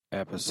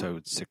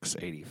episode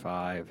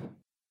 685,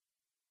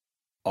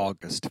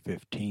 August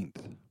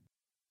 15th,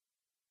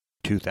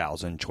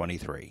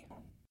 2023.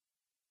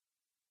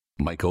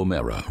 Mike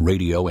O'Mara,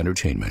 Radio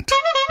Entertainment.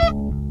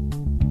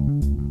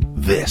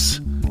 This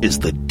is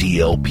the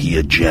DLP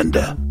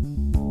Agenda.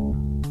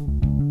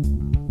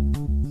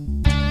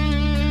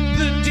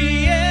 The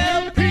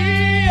DLP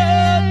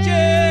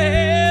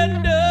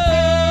Agenda.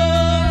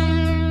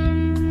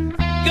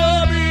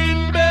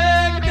 Coming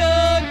back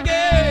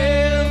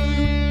again.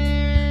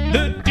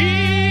 The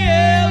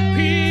DLP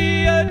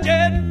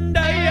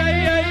Agenda.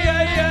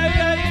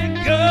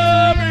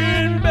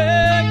 Coming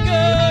back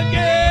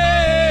again.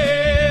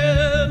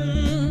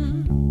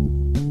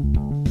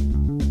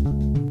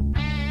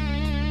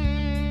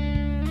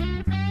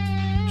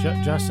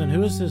 Justin,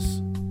 who is this?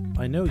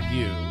 I know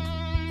you.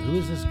 Who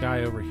is this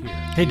guy over here?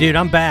 Hey, dude,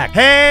 I'm back.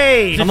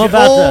 Hey, I'm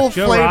about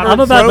to pull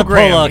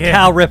a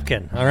Cal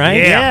Ripken, all right?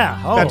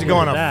 Yeah. Oh, Got to go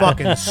on look a at that.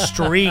 fucking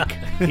streak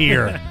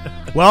here.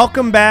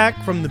 Welcome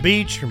back from the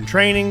beach, from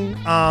training.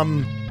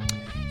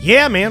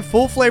 Yeah, man,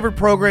 full flavored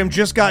program.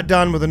 Just got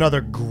done with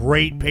another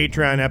great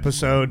Patreon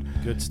episode.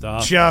 Good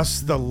stuff.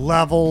 Just the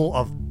level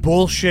of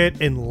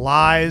bullshit and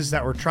lies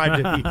that were tried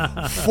to be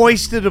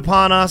foisted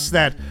upon us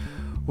that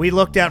we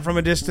looked at from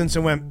a distance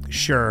and went,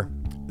 sure,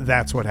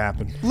 that's what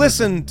happened.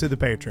 Listen to the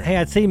Patreon. Hey,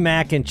 I'd see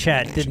Mac in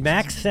chat. Did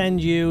Mac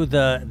send you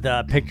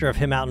the picture of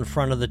him out in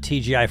front of the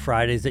TGI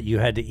Fridays that you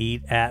had to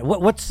eat at?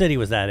 What city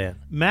was that in?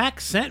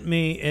 Mac sent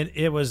me,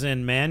 it was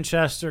in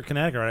Manchester,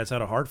 Connecticut. Right? It's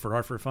out of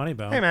Hartford Funny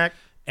Bone. Hey, Mac.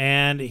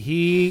 And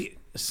he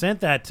sent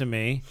that to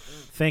me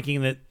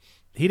thinking that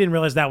he didn't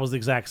realize that was the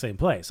exact same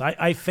place.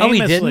 I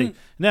famously... Oh, he didn't?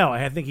 No,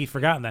 I think he'd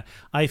forgotten that.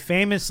 I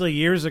famously,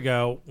 years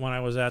ago, when I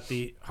was at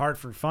the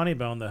Hartford Funny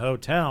Bone, the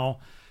hotel...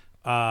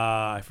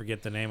 I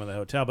forget the name of the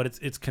hotel, but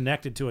it's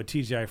connected to a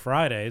TGI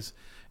Fridays,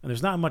 and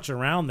there's not much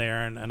around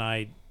there. And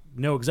I,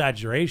 no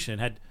exaggeration,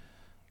 had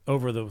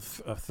over the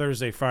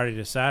Thursday, Friday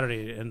to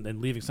Saturday,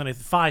 and leaving Sunday,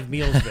 5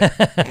 meals there,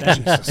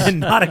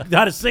 and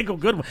not a single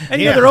good one. And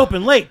they're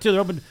open late too.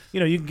 They're open.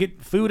 You can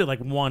get food at like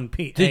 1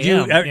 p.m.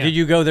 Did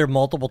you go there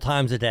multiple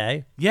times a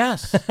day?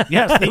 Yes.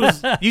 It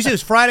was, You said it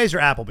was Fridays or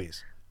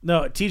Applebee's?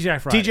 no,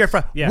 TGI Fridays. TGI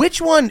Fridays. Yeah. Which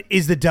one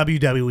is the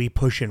WWE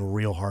pushing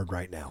real hard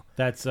right now?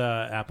 That's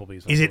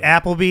Applebee's. Is it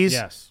Applebee's?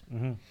 Yes.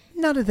 Mm-hmm.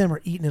 None of them are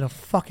eating at a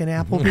fucking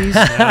Applebee's.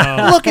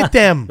 Look at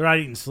them. They're not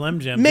eating Slim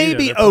Jim.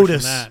 Maybe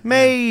Otis.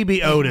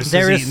 Maybe Otis.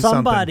 There is is eating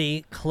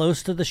somebody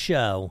close to the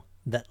show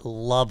that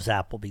loves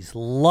Applebee's.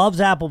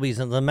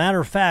 And as a matter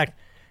of fact,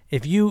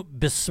 if you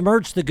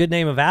besmirch the good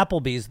name of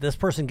Applebee's, this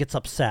person gets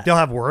upset. They'll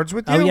have words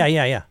with you? Oh,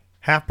 yeah.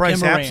 Half price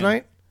Tim apps Moran.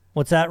 night?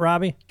 What's that,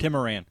 Robbie? Tim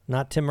Moran.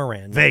 Not Tim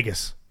Moran.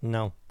 Vegas.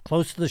 No.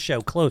 Close to the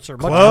show. Closer.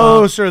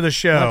 Closer to the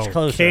show. Much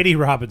closer. Katie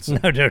Robinson.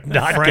 No, dude,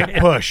 not Frank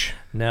Push.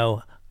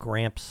 No,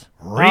 Gramps.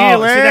 Really? Oh,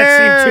 see,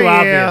 that seemed too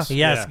obvious.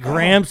 Yes, Yeah.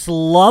 Gramps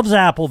loves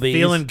Applebee's.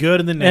 Feeling good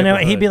in the And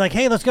neighborhood. he'd be like,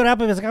 hey, let's go to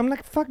Applebee's. Like, I'm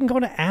not fucking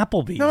going to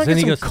Applebee's. No, I and got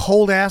he some goes,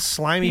 cold-ass,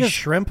 slimy he goes,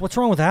 shrimp. what's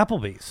wrong with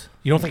Applebee's?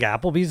 You don't think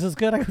Applebee's is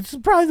good? I go, it's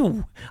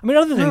probably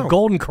other than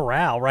Golden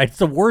Corral, right? It's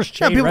the worst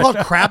Yeah, chain people call it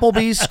restaurant.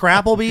 Crapplebee's,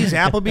 Scrapplebee's,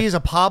 Applebee's.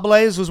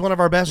 Apables was one of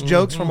our best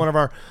jokes from one of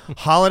our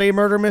holiday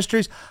murder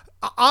mysteries.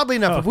 Oddly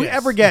enough, if we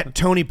ever get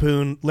Tony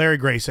Poon, Larry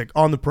Graysick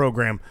on the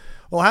program,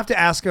 we'll have to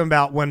ask him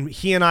about when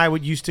he and I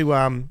used to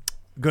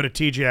go to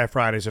TGI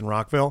Fridays in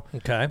Rockville.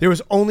 Okay. There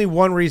was only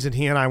one reason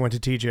he and I went to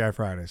TGI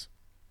Fridays.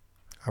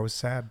 I was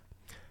sad.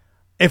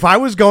 If I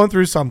was going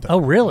through something, Oh,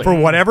 really? for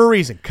whatever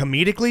reason,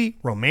 comedically,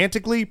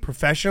 romantically,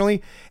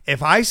 professionally,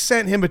 if I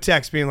sent him a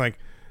text being like,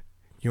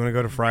 you want to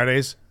go to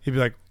Fridays? He'd be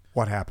like,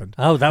 what happened?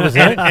 Oh, that was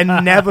it?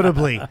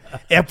 Inevitably.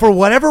 And for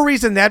whatever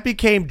reason, that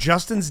became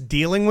Justin's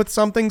dealing with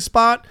something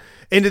spot.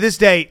 And to this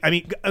day, I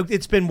mean,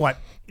 it's been,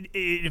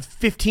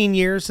 15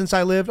 years since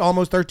I lived,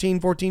 almost 13,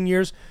 14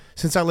 years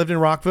since I lived in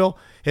Rockville.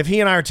 If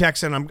he and I are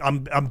texting,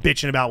 I'm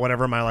bitching about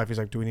whatever in my life. He's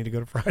like, do we need to go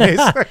to Fridays?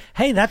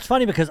 Hey, that's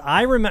funny because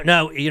I remember.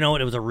 No, you know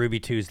what? It was a Ruby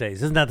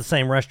Tuesdays. Isn't that the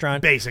same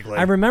restaurant? Basically.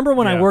 I remember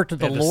when I Yeah. worked at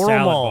the They had the Laurel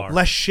salad Mall. bar.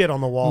 Less shit on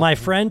the wall. My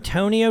friend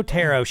Tony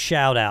Otero,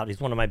 shout out. He's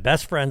one of my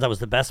best friends. I was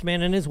the best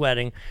man in his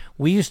wedding.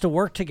 We used to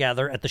work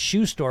together at the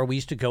shoe store. We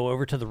used to go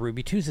over to the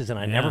Ruby Tuesdays, and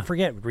I never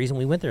forget. The reason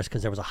we went there is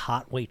because there was a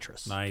hot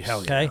waitress. Nice.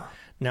 Okay?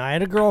 Now, I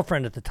had a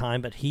girlfriend at the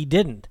time, but he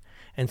didn't.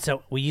 And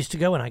so we used to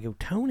go, and I go,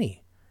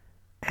 Tony,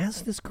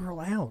 ask this girl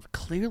out.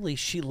 Clearly,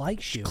 she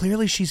likes you.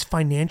 Clearly, she's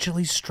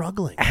financially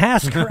struggling.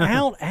 Ask her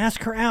out.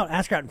 Ask her out.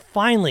 Ask her out. And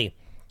finally,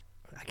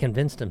 I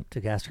convinced him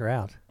to ask her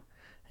out.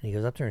 And he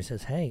goes up to her and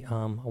says, hey, I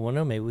want to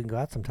know, maybe we can go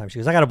out sometime. She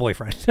goes, I got a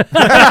boyfriend.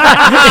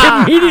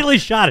 Immediately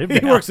shot him He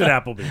down. works at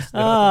Applebee's.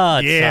 Oh,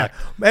 it Yeah. sucked.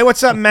 Hey,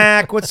 what's up,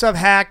 Mac? What's up,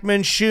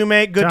 Hackman?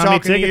 Shoemake? Good Tommy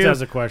talking to Tickets you.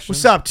 has a question.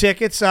 What's up,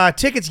 Tickets?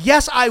 Tickets,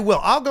 yes, I will.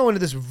 I'll go into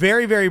this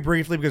very, very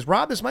briefly because,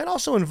 Rob, this might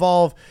also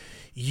involve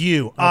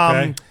you.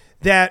 Okay.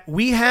 That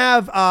we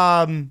have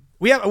a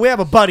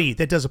buddy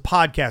that does a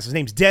podcast. His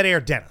name's Dead Air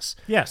Dennis.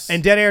 Yes.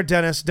 And Dead Air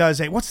Dennis does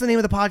what's the name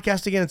of the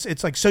podcast again?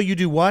 It's like So You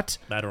Do What?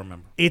 I don't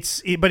remember.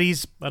 But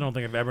he's I don't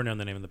think I've ever known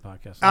the name of the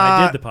podcast.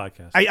 I did the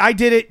podcast. I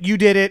did it. You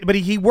did it. But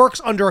he works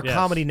under a Yes.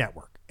 comedy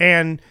network.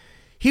 And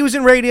he was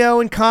in radio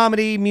and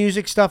comedy,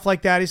 music, stuff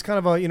like that. He's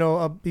kind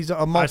of he's a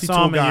I multi-tool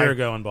saw him guy. a year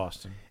ago in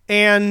Boston.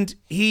 And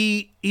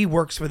he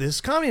works for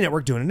this comedy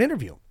network doing an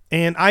interview.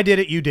 And I did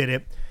it, you did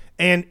it.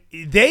 And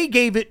they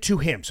gave it to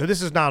him. So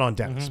this is not on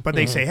Dennis. But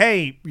they say,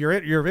 hey, your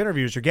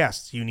interviewers, your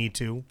guests, you need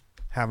to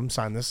have them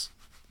sign this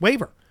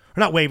waiver. Or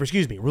not waiver,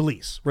 excuse me,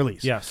 release.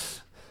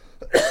 Yes.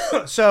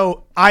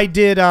 So I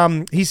did,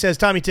 he says,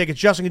 Tommy Tickets,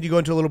 Justin, could you go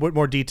into a little bit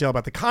more detail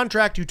about the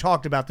contract you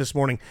talked about this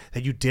morning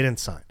that you didn't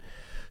sign?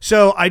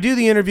 So I do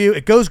the interview.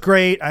 It goes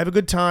great. I have a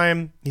good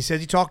time. He says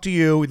he talked to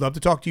you. We'd love to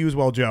talk to you as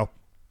well, Joe.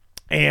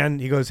 And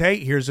he goes, hey,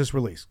 here's this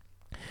release.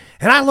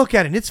 And I look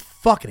at it, and it's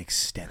fucking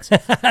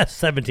extensive.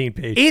 17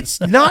 pages.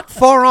 It's not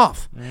far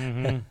off.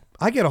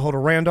 I get a hold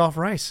of Randolph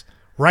Rice.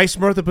 Rice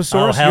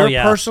Murtha-Pasaurus, hell your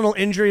yeah. personal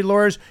injury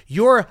lawyers,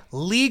 your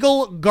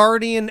legal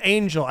guardian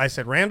angel. I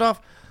said, Randolph,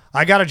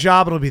 I got a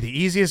job. It'll be the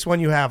easiest one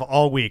you have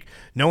all week.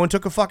 No one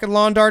took a fucking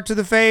lawn dart to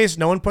the face.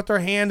 No one put their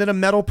hand in a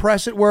metal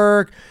press at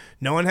work.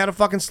 No one had a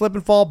fucking slip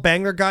and fall,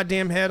 bang their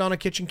goddamn head on a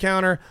kitchen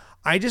counter.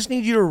 I just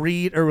need you to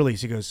read a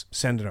release. He goes,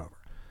 send it over.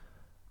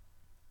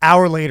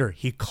 Hour later,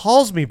 he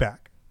calls me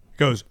back.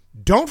 Goes,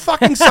 don't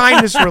fucking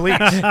sign this release.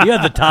 You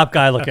had the top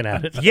guy looking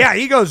at it. Yeah,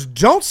 he goes,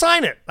 don't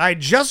sign it. I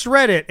just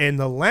read it, and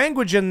the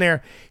language in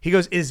there, he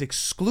goes, is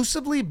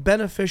exclusively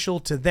beneficial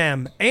to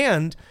them.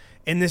 And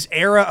in this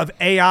era of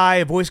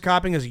AI, voice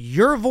copying, is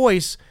your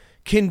voice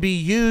can be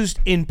used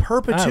in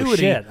perpetuity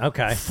shit.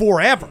 Okay.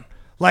 forever.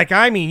 Like,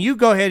 I mean, you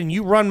go ahead and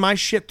you run my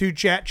shit through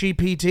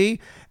ChatGPT,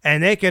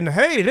 and they can,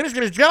 hey, this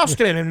is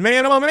Justin, and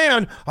man, oh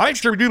man, I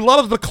sure do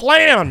love the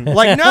Klan.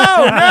 Like, no,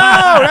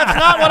 that's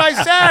not what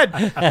I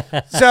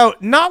said. So,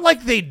 not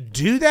like they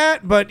do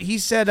that, but he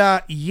said,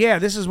 yeah,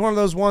 this is one of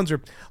those ones where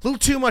a little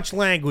too much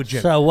language in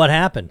it. So what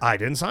happened? I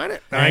didn't sign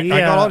it. I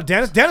got all of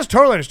Dennis. Dennis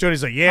totally understood.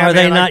 He's like, yeah, Are man,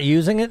 they not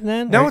using it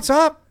then? No, Or- it's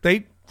up.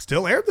 They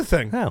still aired the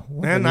thing. Oh,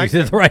 well, and then you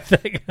did the right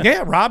thing.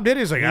 yeah, Rob did.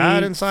 He's like, I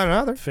didn't sign it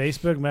either.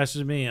 Facebook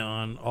messaged me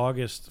on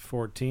August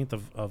 14th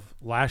of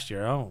last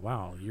year. Oh,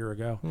 wow, a year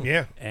ago.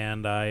 Yeah.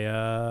 And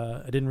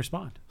I didn't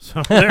respond.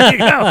 So there you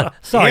go.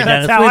 Sorry, Yeah,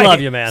 Dennis. That's how We I-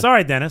 love you, man.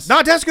 Sorry, Dennis.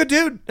 No, Dennis, good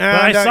dude. But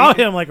I saw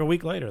him like a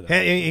week later, though.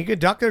 He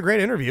conducted a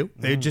great interview.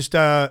 It just,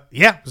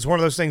 it was one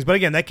of those things. But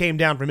again, that came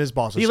down from his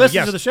bosses. He So, listens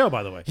yes. to the show,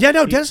 by the way. Yeah,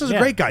 no, Dennis is a Yeah,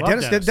 great guy.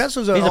 love Dennis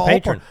was a He's a all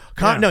patron.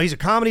 Yeah. No, he's a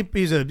comedy.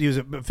 He was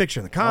a fixture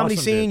in the comedy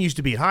Awesome scene. dude. Used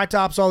to be at High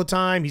Tops all the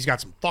time. He's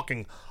got some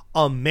fucking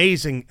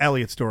amazing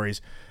Elliot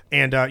stories.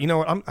 And you know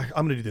what? I'm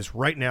going to do this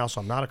right now, so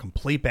I'm not a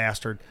complete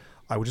bastard.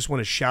 I would just want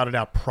to shout it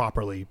out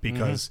properly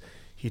because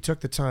he took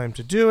the time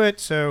to do it.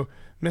 So,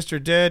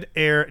 Mr. Dead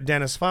Air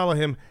Dennis, follow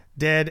him.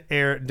 Dead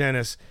Air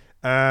Dennis.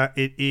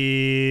 It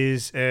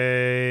is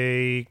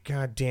a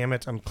God damn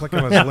it! I'm clicking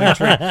on his link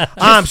tree.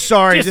 I'm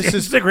sorry. Just This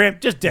is Instagram,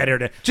 just Dead Air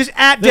Day. just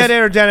at Dead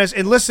Air Dennis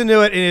and listen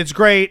to it, and it's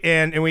great,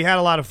 and we had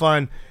a lot of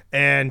fun,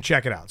 and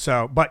check it out.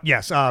 So, but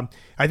yes, I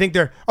think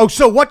they're. Oh,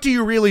 so what do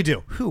you really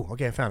do? Whew,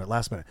 okay, I found it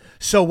last minute.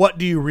 So what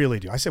do you really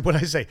do? I said, what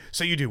did I say?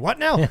 So you do what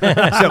now?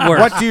 So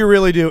what do you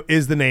really do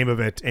is the name of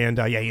it, and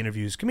he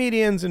interviews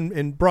comedians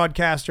and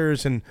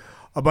broadcasters and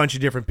a bunch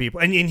of different people,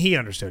 and he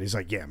understood. He's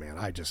like, yeah, man,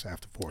 I just have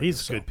to forward. He's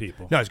this, good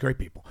people. No, he's great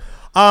people.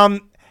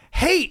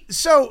 Hey,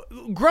 so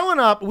growing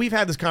up, we've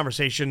had this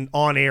conversation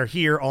on air,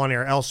 here, on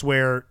air,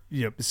 elsewhere,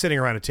 sitting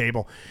around a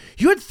table.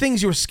 You had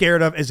things you were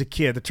scared of as a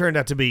kid that turned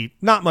out to be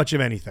not much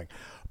of anything.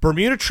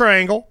 Bermuda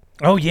Triangle,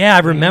 Oh, yeah, I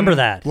remember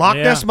that. Loch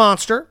Ness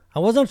Monster, I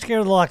wasn't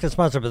scared of the Loch Ness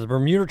Monster, but the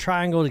Bermuda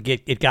Triangle,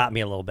 it got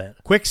me a little bit.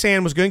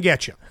 quicksand was going to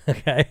get you.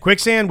 Okay.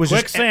 Quicksand was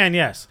Quicksand,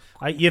 yes.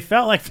 You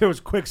felt like there was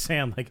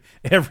quicksand like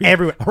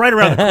everywhere, right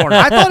around the corner.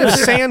 I thought if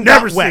sand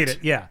Never got wet, seen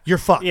it, yeah. you're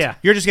fucked. Yeah.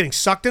 You're just getting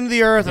sucked into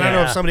the earth. And I don't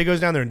know if Yeah. somebody goes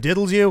down there and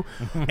diddles you,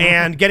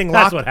 and getting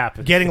That's locked. what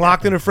happens. Getting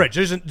locked in a fridge.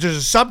 There's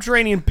a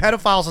subterranean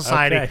pedophile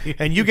society, Okay.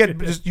 and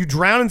you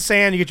drown in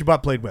sand. You get your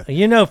butt played with.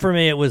 You know, for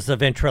me, it was the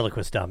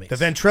ventriloquist dummies. The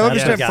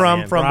ventriloquist That's what got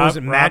me in. from was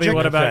it Magic? Robbie,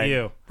 what about Okay.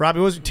 you?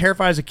 Robbie was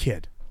terrified as a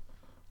kid.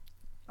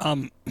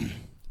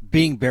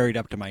 Being buried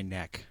up to my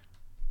neck.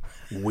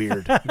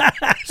 Weird.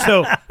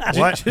 So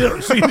What?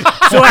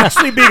 So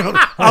actually being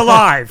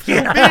alive.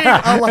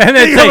 Yeah. And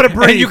then Being able to and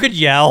breathe. you could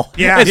yell.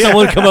 Yeah. And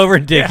someone would come over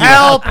and dig you.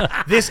 Help!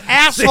 This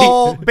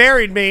asshole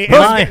buried me.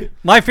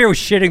 My fear was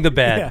shitting the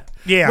bed.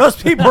 Yeah.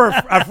 Most people are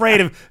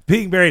afraid of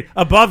being buried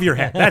above your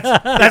head.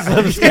 That's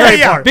the scary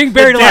Yeah. part. Being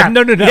buried The alive.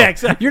 death. No. Yeah,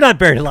 exactly. You're not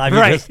buried alive.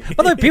 You're Right. just,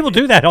 although people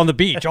do that on the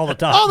beach all the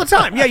time. All the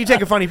time. Yeah, you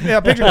take a funny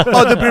picture.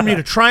 Oh, the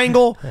Bermuda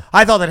Triangle.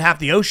 I thought that half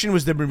the ocean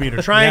was the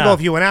Bermuda Triangle. Yeah.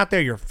 If you went out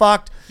there, you're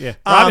fucked. Yeah.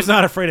 Robbie's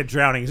not afraid of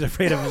drowning. He's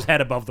afraid of his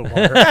head above the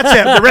water. That's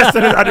it. The rest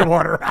of it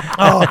underwater.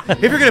 Oh, if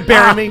you're going to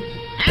bury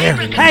me,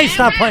 bury me. Hey,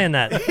 stop playing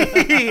that.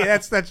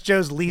 That's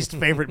Joe's least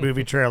favorite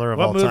movie trailer of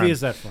What all movie time.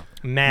 is that from?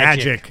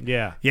 Magic.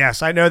 Yeah.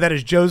 Yes, I know that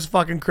is Joe's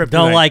fucking kryptonite.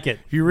 Don't like it.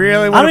 If you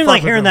really I want don't to even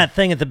like hearing that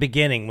thing at the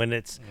beginning when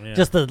it's Yeah.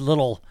 just the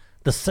little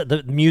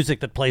the music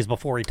that plays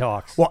before he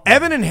talks. Well,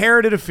 Evan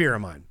inherited a fear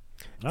of mine.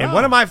 And Oh.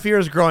 one of my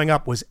fears growing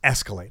up was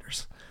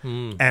escalators.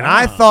 And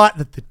I thought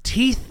that the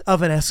teeth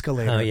of an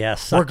escalator were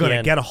suck going to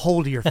in. get a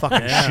hold of your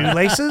fucking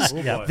shoelaces.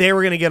 boy. They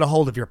were going to get a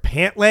hold of your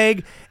pant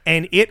leg,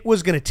 and it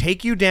was going to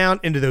take you down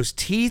into those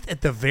teeth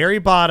at the very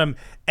bottom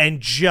and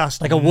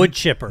just Like a wood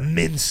chipper.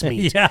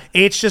 mincemeat. Yeah.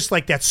 It's just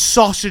like that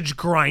sausage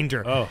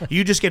grinder. Oh.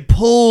 You just get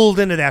pulled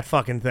into that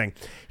fucking thing.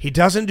 He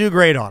doesn't do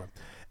great on him.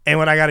 And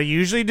what I got to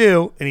usually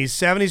do, and he's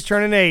 7, he's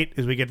turning 8,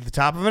 is we get to the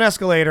top of an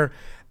escalator,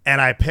 and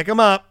I pick him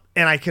up,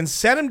 and I can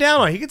set him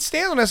down on it. He can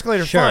stand on an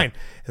escalator fine.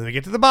 And we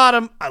get to the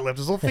bottom, I lift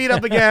his little feet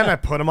up again, I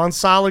put him on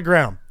solid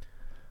ground.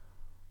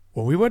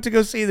 Well, we went to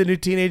go see the new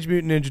Teenage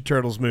Mutant Ninja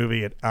Turtles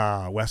movie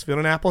at Westfield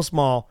Annapolis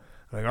Mall.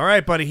 I'm like, all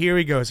right, buddy, here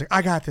we go. He's like,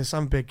 I got this.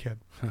 I'm a big kid.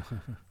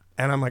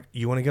 And I'm like,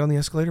 you want to get on the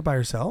escalator by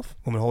yourself?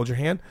 Want me to hold your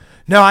hand?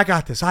 No, I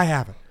got this. I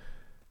have it.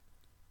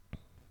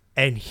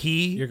 And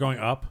You're going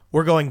up?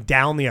 we're going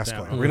down the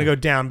escalator. We're going to go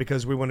down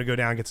because we want to go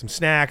down, get some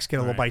snacks, get a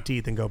little bite to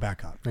eat, and go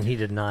back up. And he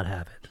did not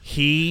have it.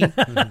 He,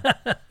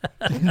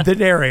 the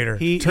narrator,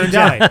 He turns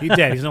died. out He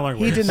dead. He's no longer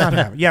he with did us. not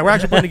have it. Yeah, we're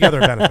actually putting together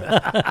a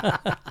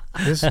benefit.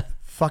 This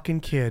fucking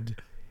kid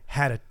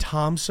had a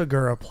Tom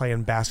Segura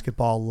playing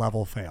basketball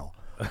level fail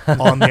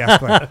on the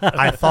escalator.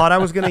 I thought I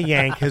was going to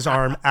yank his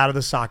arm out of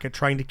the socket,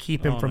 trying to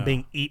keep him from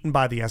being eaten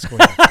by the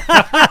escalator.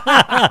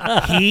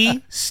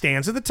 He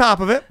stands at the top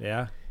of it.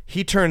 Yeah.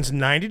 He turns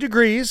 90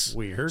 degrees.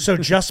 Weird. So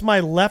just my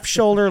left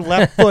shoulder,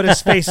 left foot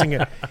is facing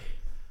it.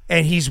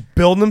 And he's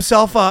building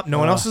himself up. No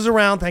one else is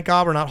around. Thank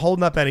God we're not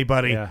holding up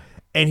anybody. Yeah.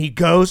 And he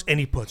goes and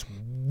he puts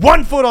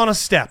one foot on a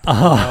step. And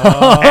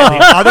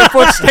the other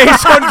foot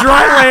stays on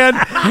dry land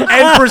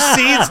and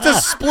proceeds to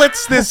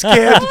splits this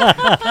kid.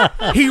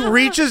 He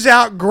reaches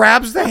out,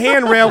 grabs the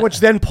handrail, which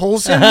then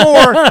pulls him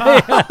more.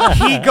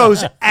 He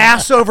goes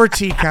ass over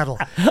tea kettle.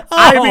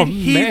 I mean,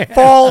 he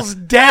falls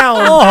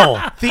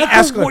down the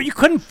escalator. You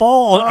couldn't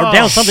fall or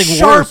down something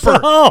Sharper, worse.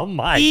 Oh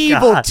my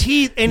evil God.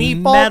 teeth, and he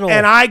Metal. falls,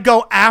 and I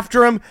go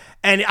after him,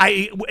 and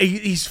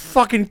he's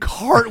fucking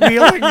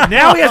cartwheeling.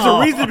 Now he has a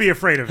reason to be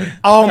afraid of it.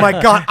 Oh my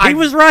God! He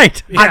was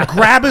right. I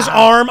grab his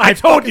arm. I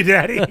told you,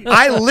 Daddy.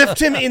 I lift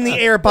him in the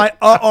air by an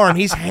arm.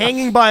 He's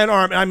hanging by an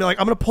arm, and I'm like,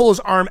 I'm gonna pull his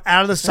arm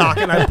out of the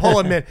socket, and I pull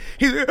him in.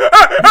 He's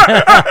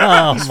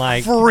Oh my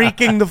God.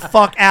 freaking the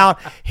fuck out.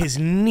 His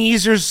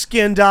knees are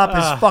skinned up.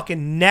 His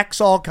fucking neck's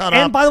all cut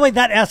And up. by the way,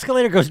 that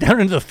escalator goes down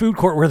into the food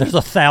court where there's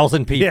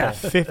 1,000 people. Yeah.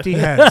 50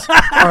 heads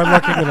are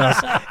looking at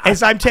us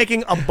as I'm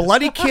taking a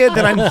bloody kid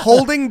that I'm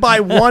holding by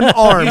one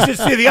arm. You should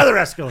see the other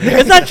escalator.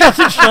 Is that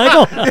Justin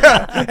Schlegel?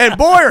 Yeah. And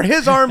boy, are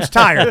his arms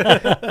tired.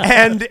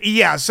 And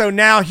yeah, so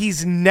now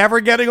he's never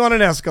getting on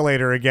an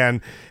escalator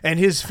again, and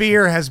his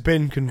fear has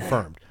been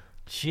confirmed.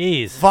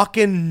 Jeez.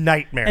 Fucking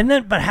nightmare. And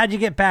then, but how'd you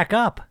get back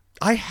up?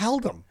 I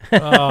held him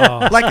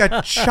like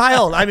a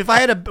child. I mean, if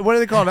I had what do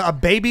they call it? A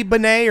baby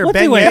benet or What's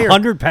he weigh, beignet?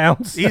 100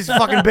 pounds? He's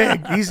fucking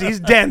big. He's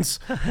dense.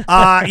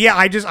 Yeah,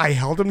 I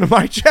held him to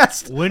my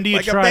chest. When do you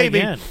like a try baby.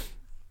 again?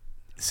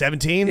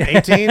 17, 18.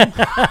 He's going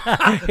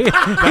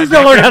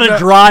to learn how to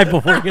drive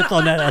before he gets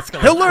on that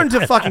escalator. He'll learn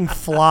to fucking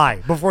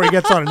fly before he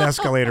gets on an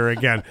escalator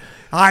again.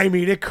 I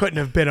mean, it couldn't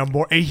have been a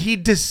more. He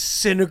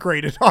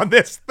disintegrated on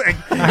this thing.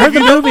 I heard the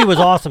movie was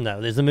awesome, though.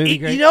 Is the movie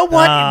great? You know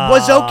what? It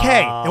was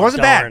okay. It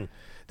wasn't darn. bad.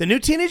 The new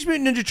Teenage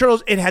Mutant Ninja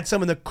Turtles, it had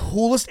some of the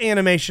coolest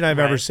animation I've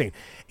ever seen.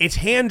 It's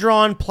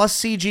hand-drawn plus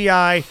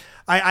CGI.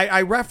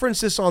 I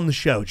referenced this on the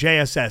show,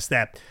 JSS,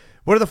 that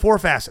what are the 4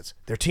 facets?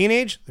 They're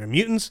teenage, they're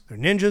mutants, they're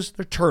ninjas,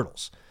 they're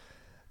turtles.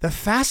 The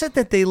facet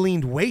that they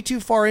leaned way too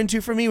far into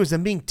for me was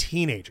them being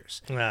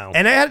teenagers. Wow.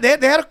 And they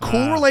had a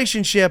cool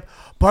relationship,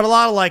 but a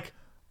lot of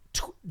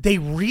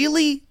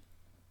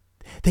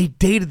they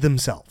dated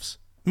themselves.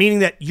 Meaning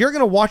that you're going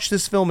to watch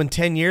this film in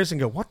 10 years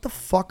and go, what the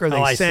fuck are they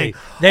I saying? see.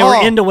 They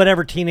were into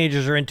whatever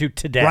teenagers are into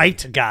today.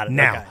 Right. Got it.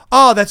 Now. Okay.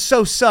 Oh, that's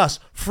so sus.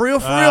 For real,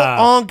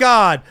 on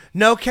God.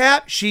 No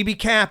cap, she be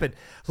capping.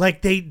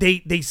 Like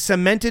they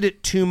cemented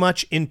it too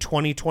much in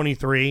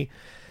 2023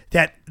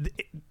 that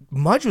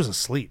Mudge was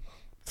asleep.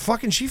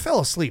 Fucking, she fell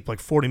asleep like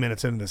 40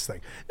 minutes into this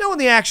thing. Now, when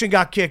the action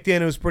got kicked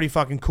in, it was pretty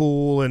fucking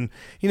cool. And,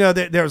 you know,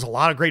 there was a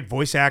lot of great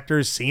voice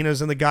actors.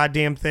 Cena's in the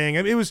goddamn thing.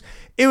 I mean,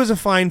 it was a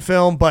fine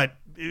film, but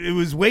it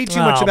was way too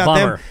much about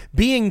bummer. them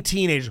being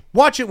teenagers.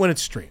 Watch it when it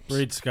streams.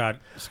 Read Scott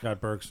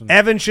Bergson.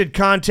 Evan should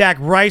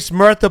contact Rice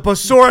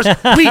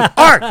Murthaposaurus. We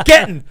are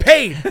getting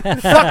paid.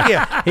 Fuck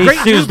yeah. He Great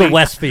sues the movie.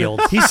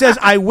 Westfields. He says,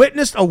 I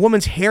witnessed a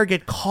woman's hair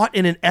get caught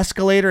in an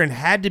escalator and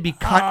had to be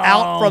cut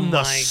out from the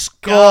my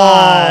skull.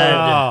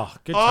 Oh,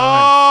 good times.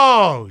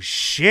 Oh,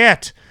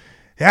 shit.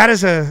 That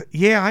is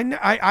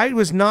I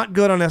was not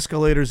good on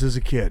escalators as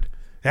a kid.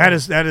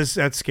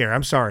 That's scary.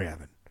 I'm sorry,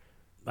 Evan.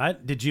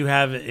 Did you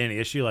have an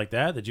issue like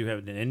that? Did you have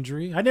an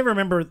injury? I never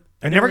remember.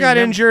 I never got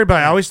injured, but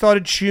I always thought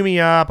it'd chew me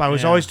up. I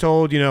was always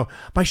told,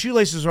 my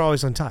shoelaces were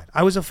always untied.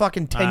 I was a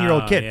fucking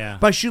 10-year-old kid. Yeah.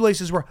 My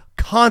shoelaces were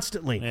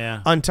constantly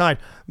untied.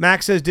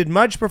 Max says, did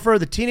Mudge prefer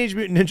the Teenage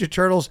Mutant Ninja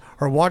Turtles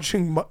or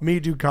watching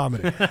me do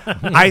comedy?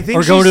 I think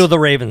Or go to the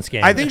Ravens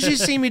game. I think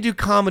she's seen me do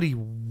comedy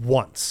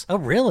once Oh,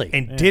 really?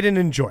 and didn't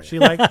enjoy it. She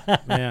like,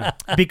 yeah.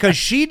 Because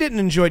she didn't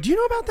enjoy it. Do you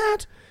know about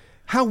that?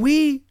 How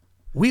we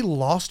We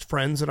lost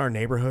friends in our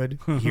neighborhood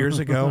years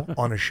ago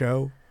on a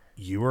show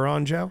you were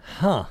on, Joe.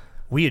 Huh.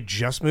 We had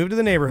just moved to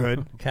the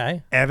neighborhood.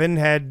 Okay.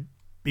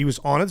 He was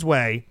on his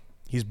way.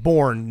 He's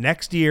born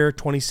next year,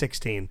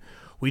 2016.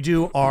 We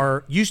do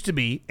our used to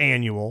be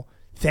annual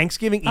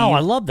Thanksgiving Eve I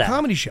love that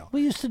comedy show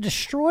We used to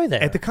destroy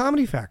that at the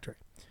Comedy Factory.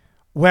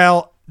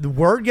 Well, the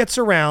word gets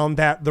around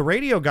that the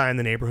radio guy in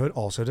the neighborhood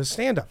also does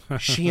stand-up.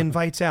 She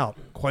invites out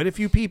quite a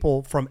few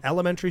people from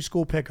elementary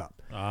school pickup.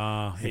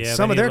 Yeah,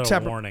 Some of their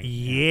warning.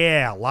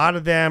 Yeah, a lot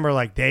of them are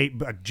like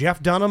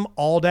Jeff Dunham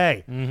all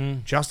day.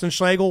 Justin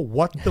Schlegel,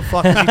 what the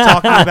fuck is he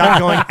talking about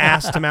going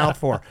ass to mouth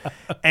for?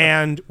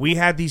 And we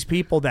had these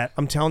people that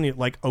I'm telling you,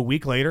 like a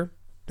week later,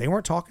 they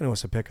weren't talking to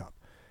us at pickup.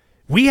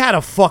 We had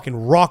a fucking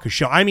raucous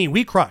show. I mean,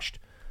 we crushed.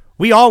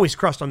 We always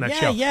crushed on that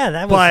show. Yeah,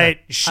 that was. But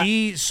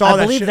she saw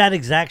that. I believe show, that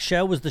exact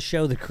show was the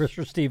show that Chris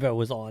Restivo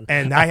was on.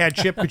 and I had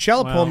Chip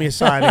Coachella pull me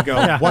aside and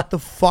go, "What the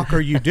fuck are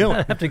you doing?"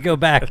 I have to go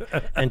back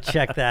and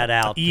check that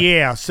out.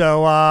 Yeah.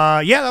 So,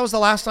 that was the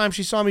last time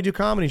she saw me do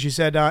comedy. She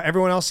said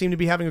everyone else seemed to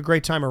be having a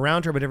great time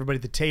around her, but everybody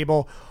at the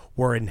table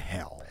were in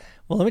hell.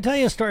 Well, let me tell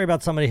you a story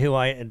about somebody who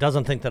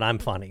doesn't think that I'm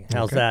funny.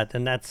 How's that?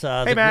 And that's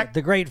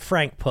the great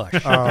Frank Push.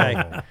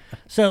 Okay.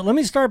 So let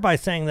me start by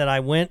saying that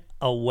I went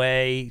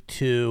away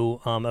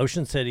to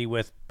Ocean City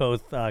with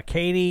both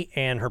Katie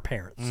and her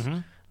parents.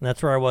 And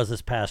that's where I was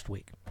this past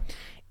week.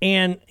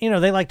 And,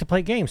 they like to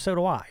play games. So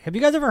do I. Have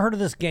you guys ever heard of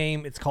this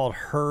game? It's called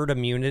Herd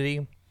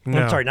Immunity. No.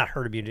 I'm sorry, not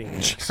herd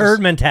immunity. Herd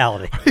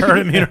mentality. Herd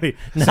immunity.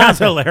 Sounds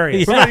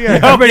hilarious. Yeah.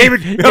 Nobody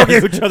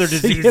give each other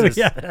diseases.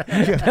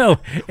 No,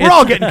 We're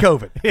all getting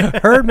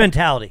COVID. Herd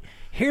mentality.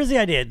 Here's the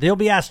idea. They'll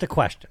be asked a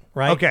question,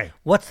 right? Okay.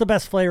 What's the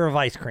best flavor of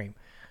ice cream?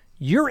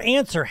 Your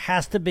answer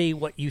has to be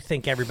what you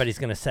think everybody's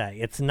going to say.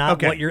 It's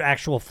not what your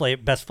actual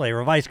best flavor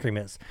of ice cream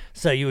is.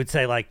 So you would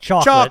say like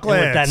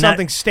chocolate.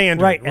 Something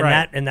standard.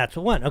 Right, and that's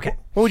what won. Okay.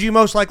 What would you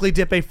most likely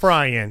dip a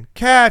fry in?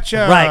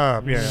 Ketchup. Right.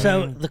 Yeah.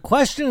 So the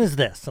question is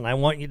this, and I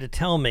want you to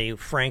tell me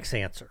Frank's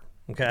answer,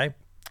 okay?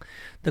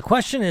 The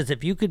question is,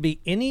 if you could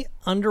be any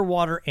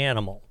underwater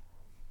animal,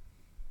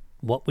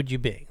 what would you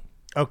be?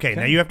 Okay,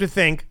 now you have to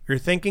think. You're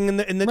thinking in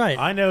the Right.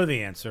 I know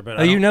the answer, but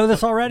Oh, you know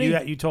this already?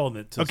 You told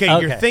me. Okay,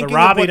 Okay. you're thinking But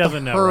Robbie of what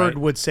doesn't the know, herd right?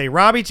 would say.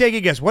 Robbie, take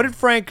a guess. What did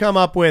Frank come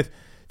up with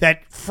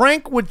that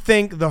Frank would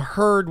think the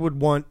herd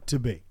would want to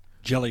be?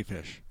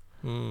 Jellyfish.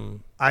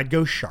 I'd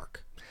go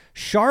shark.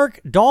 Shark,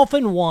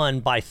 dolphin won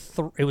by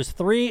it was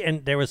 3,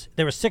 and there was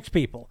 6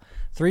 people.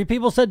 3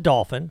 people said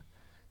dolphin,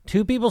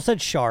 2 people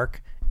said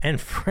shark,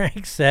 and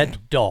Frank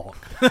said dog.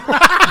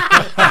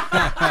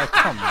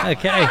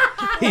 Okay,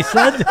 he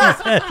said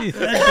dog.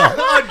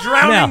 A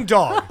drowning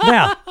dog.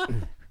 Now,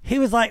 he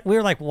was like, we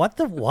were like, what?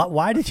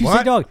 Why did you say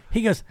What? dog?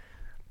 He goes,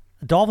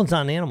 a dolphin's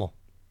not an animal.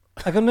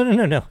 I go, no.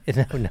 No.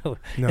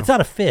 It's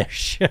not a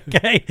fish.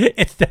 Okay,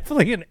 it's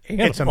definitely an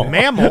animal. It's a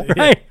mammal.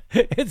 Right?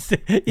 It's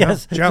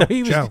yes. Joe, So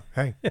he was, Joe,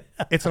 hey,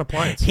 it's an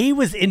appliance. He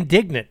was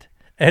indignant.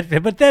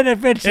 But then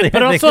eventually,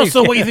 But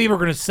also what you think we were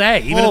going to say.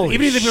 Even if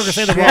we were going to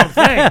say the wrong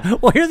thing.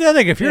 well, here's the other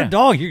thing: if you're a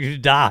dog, you're going to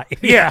die.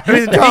 Yeah, I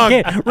mean, the You dog.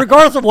 can't-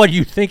 regardless of what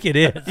you think it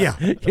is. Yeah.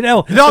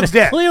 The dog's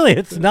dead. Clearly,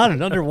 it's not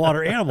an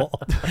underwater animal.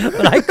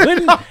 But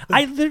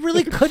I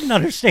really couldn't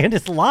understand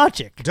its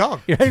logic.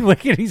 Dog. It didn't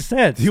make any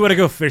sense. Do you want to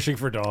go fishing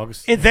for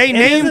dogs? They It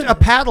named isn't- a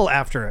paddle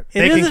after it.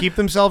 They can isn't- keep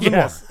themselves in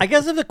water. I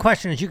guess if the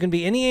question is, you can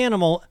be any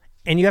animal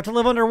and you have to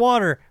live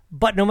underwater,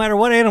 but no matter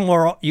what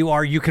animal you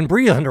are, you can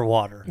breathe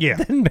underwater. Yeah.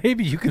 Then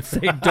maybe you could say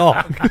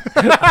dog.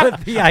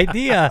 But the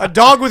idea, A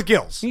dog with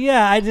gills.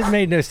 yeah, it just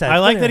made no sense. I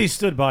like But that he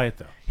stood by it,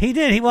 though. He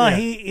did.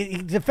 He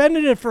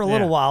defended it for a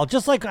little Yeah. while.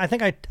 Just like I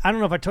don't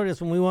know if I told you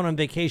this when we went on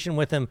vacation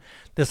with him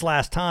this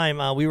last time.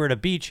 We were at a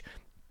beach.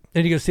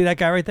 Did you go see that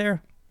guy right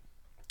there?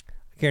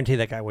 I guarantee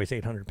that guy weighs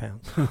 800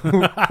 pounds.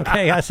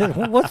 Okay, I said,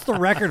 well, what's the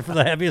record for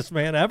the heaviest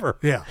man ever?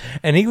 Yeah.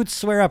 And he would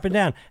swear up and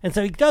down. And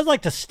so he does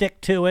like to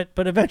stick to it,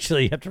 but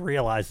eventually you have to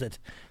realize that,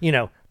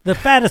 the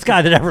fattest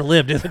guy that ever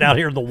lived isn't out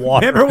here in the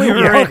water. Remember we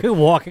were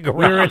walking around.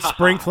 We were at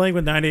Spring Fling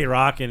with 98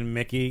 Rock, and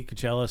Mickey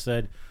Coachella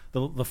said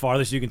the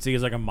farthest you can see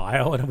is like a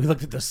mile, and we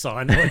looked at the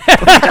sun.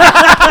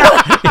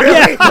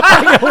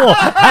 Well,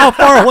 how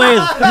far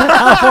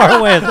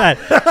away is that?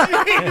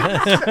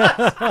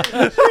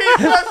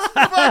 Jesus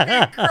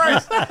fucking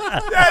Christ.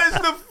 That is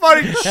the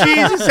funny.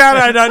 Jesus, how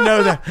did I not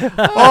know that?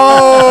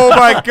 Oh,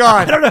 my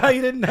God. I don't know how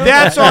you didn't know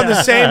That's that. on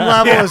the same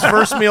level as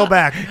first meal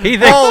back. He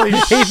thinks, Holy he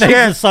shit. thinks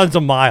the sun's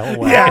a mile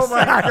away. Oh,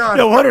 my God.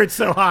 No wonder it's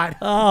so hot.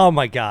 Oh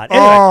my God.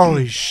 Anyway,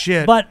 Holy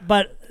shit. but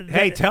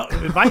Hey,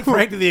 invite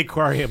Frank to the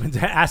aquarium and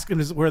ask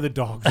him where the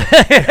dogs are.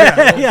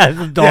 yeah,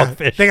 the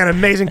dogfish. They got an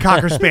amazing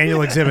Cocker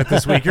Spaniel exhibit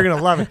this week. You're going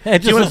to love it.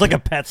 It just looks like a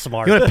pet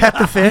smart. You want to pet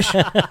the fish?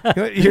 You're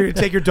going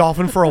to take your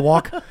dolphin for a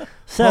walk?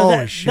 So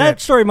Holy shit. that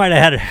story might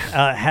have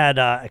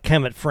had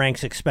come at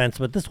Frank's expense,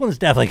 but this one's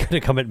definitely going to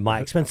come at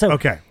my expense. So,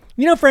 Okay.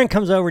 Frank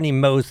comes over and he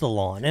mows the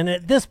lawn, and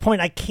at this point,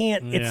 I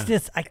can't. It's Yeah.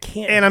 just I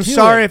can't. And I'm do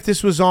sorry it. if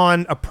this was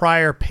on a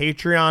prior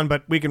Patreon,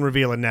 but we can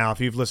reveal it now. If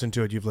you've listened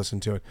to it, you've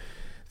listened to it.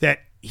 That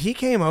he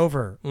came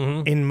over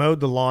and mowed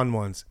the lawn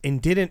once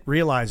and didn't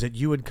realize that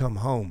you would come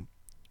home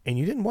and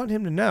you didn't want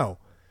him to know.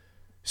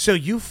 So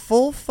you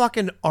full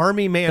fucking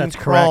army man That's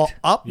crawl correct.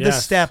 up the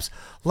Yes. steps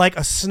like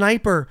a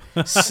sniper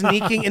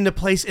sneaking into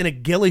place in a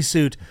ghillie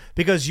suit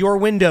because your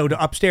window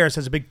to upstairs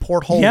has a big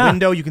porthole Yeah.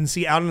 window. You can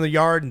see out in the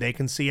yard and they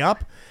can see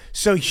up.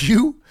 So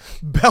you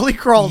belly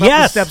crawled up the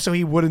Yes. steps so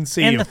he wouldn't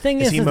see And you. the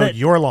thing as is he mowed that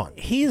your lawn.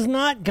 He's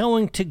not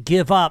going to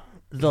give up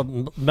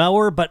the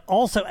mower, but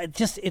also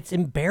it's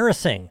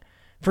embarrassing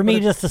for me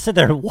just to sit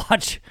there and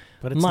watch.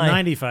 But it's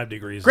 95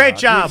 degrees. Great out.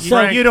 job, You,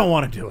 Frank. you don't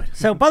want to do it.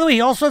 So, by the way,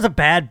 he also has a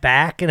bad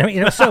back,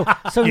 and so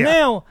Yeah.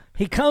 now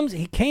he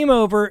came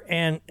over,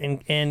 and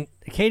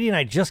Katie and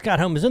I just got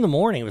home. It was in the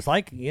morning. It was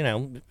like it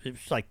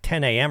was like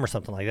 10 a.m. or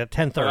something like that,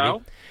 10:30.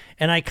 Hello?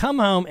 And I come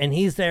home, and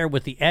he's there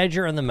with the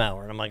edger and the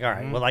mower, and I'm like, all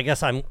right, well, I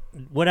guess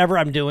whatever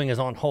I'm doing is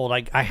on hold.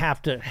 I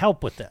have to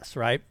help with this,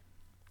 right?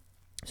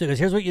 So he goes,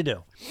 here's what you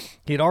do.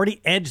 He had already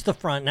edged the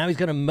front. Now he's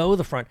going to mow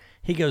the front.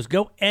 He goes,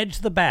 go edge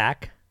the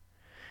back.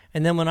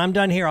 And then when I'm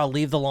done here, I'll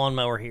leave the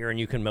lawnmower here and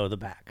you can mow the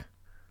back.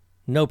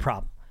 No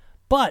problem.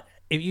 But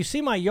if you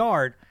see my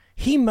yard,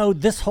 he mowed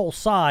this whole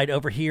side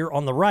over here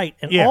on the right.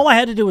 And Yeah. all I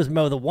had to do was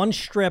mow the one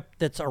strip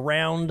that's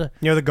around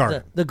Near the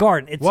garden. The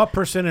garden. It's, What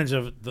percentage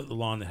of the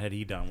lawn that had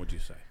he done, would you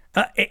say?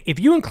 if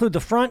you include the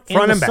front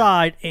Front and and the back.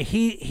 side,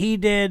 he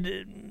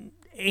did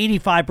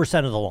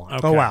 85% of the lawn.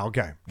 Oh, wow.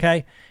 Okay.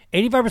 Okay?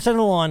 85% of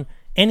the lawn,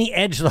 and he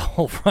edged the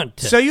whole front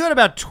too. So you had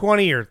about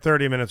 20 or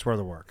 30 minutes worth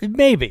of work.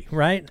 Maybe,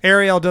 right?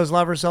 Ariel does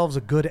love herself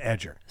a good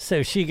edger.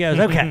 So she goes,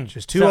 okay.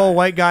 Just two old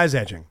white guys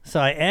edging. So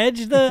I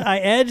edge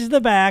the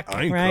back,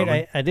 I ain't right?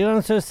 coming. I do what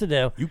I'm supposed to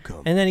do. You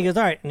come. And then he goes,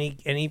 all right, and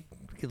he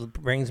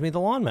brings me the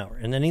lawnmower,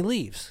 and then he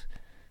leaves.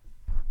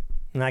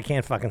 And I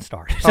can't fucking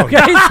start it. Okay,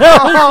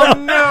 Oh,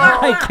 no.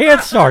 I can't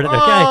start it. Okay,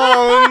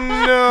 Oh,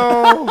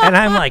 no. and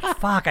I'm like,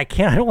 fuck, I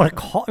can't. I don't want to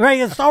call. Right,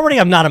 it's already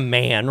I'm not a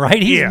man, right?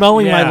 He's Yeah.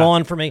 mowing my Yeah.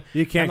 lawn for me.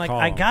 You can't I'm like, call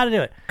I him. got to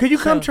do it. Could you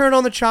come turn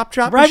on the chop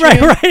Right,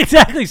 machine? right,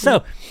 exactly.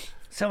 So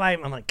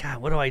I'm like, God,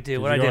 what do I do? Did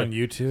What you do I go do? on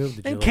YouTube?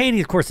 Did And you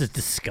Katie, of course, is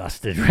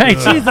disgusted, right?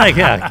 She's like,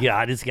 oh,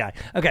 God, this guy.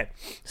 Okay.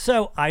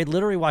 So I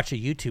literally watch a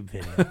YouTube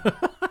video.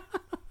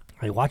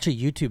 I watch a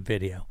YouTube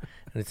video,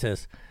 and it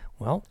says,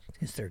 well,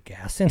 is there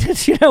gas in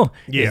it?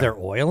 Yeah. Is there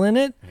oil in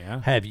it?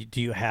 Yeah.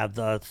 Do you have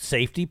the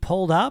safety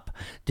pulled up?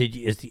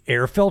 Is the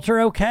air filter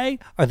okay?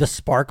 Are the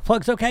spark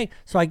plugs okay?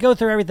 So I go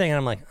through everything, and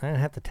I'm like, I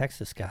have to text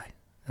this guy.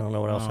 I don't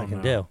know what else I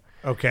can do.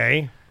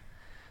 Okay.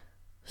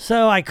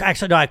 So I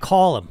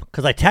call him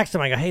because I text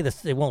him. I go, hey,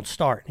 it won't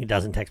start. He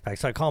doesn't text back.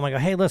 So I call him. I go,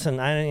 hey, listen,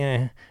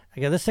 I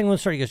go, this thing won't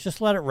start. He goes,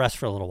 just let it rest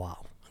for a little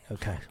while.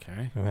 Okay.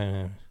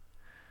 Okay.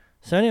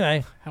 So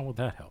anyway, How would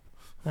that help?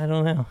 I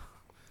don't know.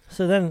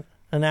 So then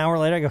an hour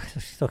later, I go, I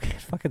still can't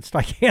fucking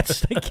start. I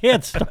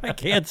can't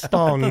start.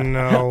 Oh,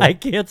 no. I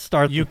can't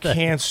start. You the thing.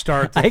 can't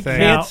start the I thing.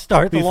 can't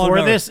start the before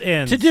lawnmower this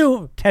ends- to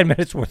do 10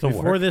 minutes worth of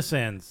Before work. this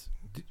ends,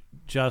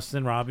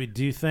 Justin, Robbie,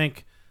 do you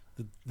think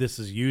that this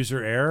is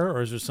user error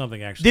or is there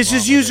something actually This wrong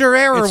is with user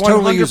error, It's 100%.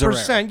 totally user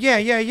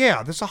error.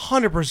 Yeah. This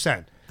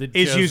 100% That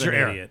is Joe's user an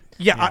error. idiot.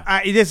 Yeah,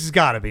 I, this has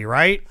got to be,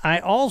 right? I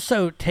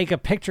also take a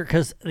picture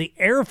because the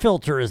air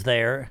filter is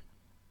there.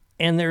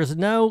 And there's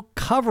no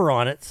cover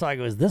on it, so I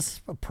go, "Is this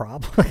a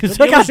problem?" It's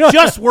It was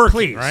just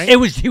working, right? He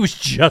was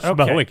just Okay.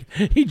 mowing.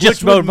 He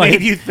just Which mowed would my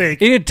make you think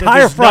the that entire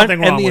there's front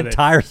nothing and wrong the with it.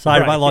 entire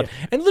side of my Right, lawn.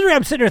 yeah. And literally,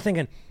 I'm sitting there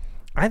thinking,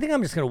 I think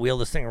I'm just going to wheel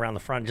this thing around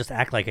the front and just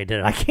act like I did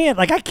it. I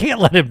can't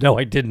let him know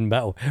I didn't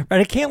mow.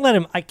 Right? I can't let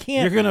him. I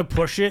can't. You're gonna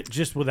push it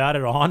just without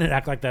it on and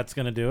act like that's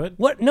gonna do it.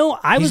 What? No,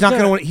 I was He's not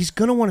gonna, going to. He's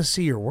going to want to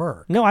see your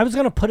work. No, I was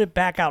going to put it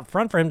back out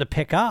front for him to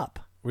pick up.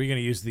 Were you gonna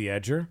use the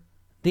edger?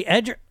 The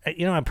edger.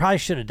 I probably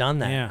should have done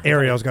that. Yeah.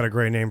 Ariel's got a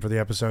great name for the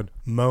episode,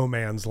 Mo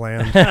Man's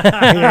Land.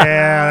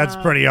 Yeah, that's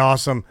pretty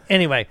awesome.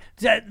 Anyway,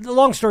 the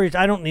long story is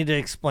I don't need to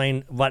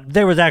explain what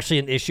there was actually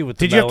an issue with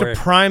the Did you have mower. to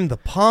prime the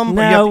pump?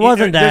 No, Or you have it to-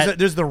 wasn't there's that.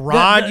 There's the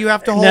rod you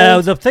have to hold?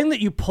 No, the thing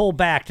that you pull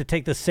back to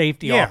take the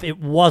safety Yeah. off, it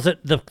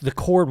wasn't the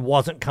cord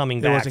wasn't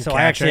coming back. wasn't So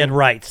I actually catching.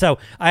 had So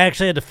I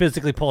actually had to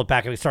physically pull it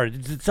back and we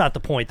started. It's not the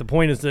point. The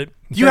point is that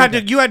You had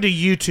to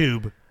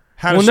YouTube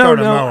how to Well, start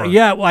no, a mower.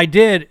 yeah, well, I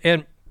did,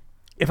 and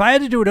if I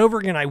had to do it over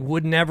again, I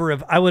would never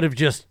have. I would have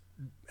just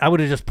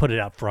put it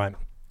out front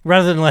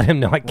rather than let him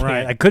know I can't.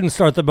 Right. I couldn't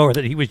start the mower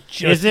that he was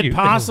just. Is it using.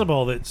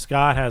 possible that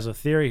Scott has a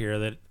theory here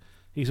that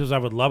he says I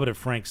would love it if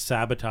Frank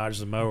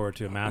sabotaged the mower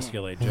to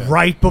emasculate Joe?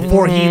 Right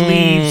before he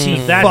leaves, he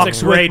That's a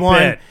fucks great with one.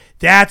 bit.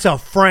 That's a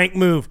Frank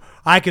move.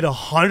 I could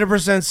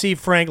 100% see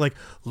Frank like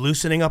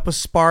loosening up a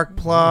spark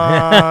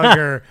plug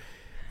or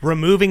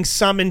removing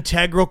some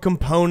integral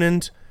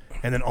component,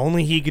 and then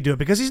only he could do it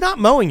because he's not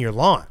mowing your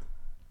lawn.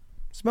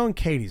 He's mowing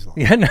Katie's lawn.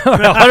 Yeah, no,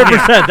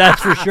 100%.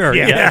 That's for sure.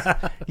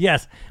 Yeah.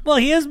 Yes. Well,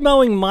 he is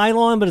mowing my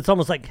lawn, but it's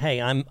almost like,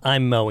 hey,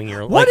 I'm mowing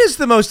your lawn. What is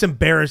the most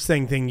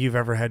embarrassing thing you've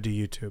ever had to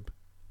YouTube?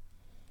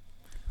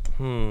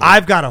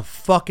 I've got a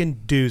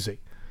fucking doozy.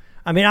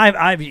 I mean,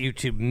 I've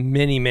YouTube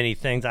many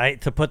things.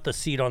 To put the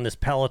seat on this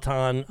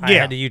Peloton, I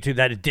Yeah. had to YouTube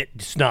that.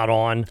 It's not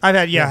on. I've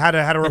had how to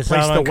It's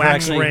replace not the on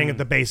wax correctly. ring at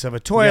the base of a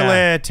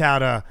toilet, how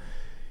to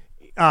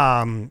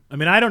I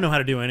mean, I don't know how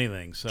to do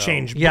anything. So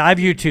change. Yeah, I've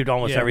YouTubed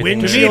almost everything.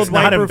 To me, Windshield it's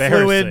not wiper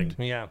embarrassing. fluid.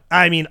 Yeah.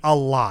 I mean, a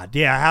lot.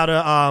 Yeah, how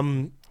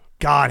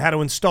to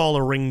install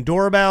a Ring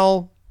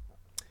doorbell.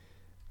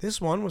 This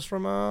one was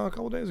from a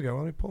couple days ago.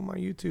 Let me pull my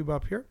YouTube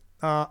up here.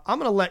 I'm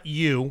gonna let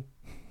you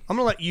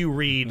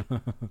read.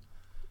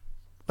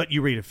 Let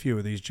you read a few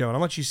of these, Joe, and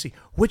I'll let you see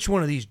which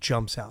one of these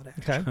jumps out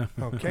at you.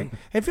 Okay.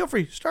 And feel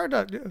free, start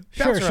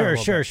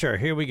Sure.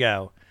 Here we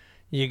go.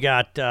 You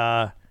got.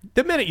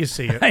 The minute you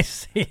see it. I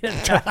see it.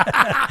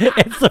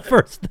 It's the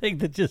first thing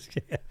that just.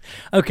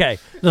 Okay.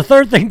 The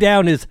third thing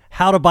down is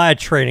how to buy a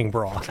training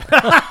bra.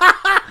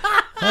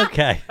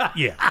 Okay.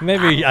 Yeah.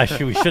 Maybe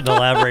we shouldn't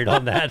elaborate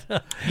on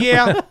that.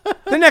 Yeah.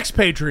 The next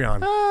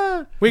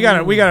Patreon. We got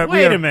it. Wait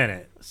a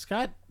minute.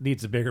 Scott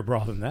needs a bigger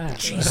bra than that.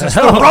 Jesus,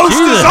 the roast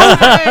is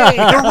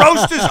over. The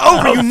roast is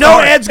over. You know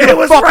Ed's going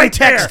to fucking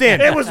text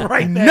in. It was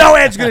right there. No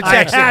Ed's going to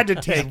text in. I had to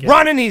take He's it.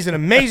 running. He's in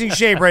amazing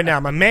shape right now.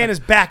 My man is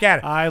back at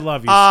it. I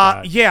love you,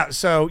 Scott. Yeah,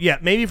 so,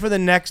 maybe for the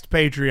next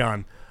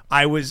Patreon,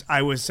 I was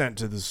sent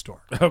to the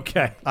store.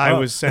 Okay. I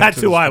was sent That's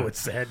to the who I store. would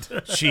send.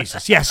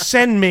 Jesus. Yeah,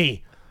 send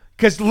me.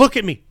 Because look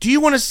at me. Do you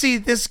want to see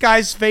this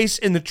guy's face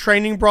in the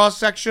training bra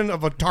section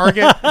of a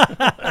Target?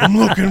 I'm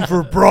looking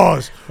for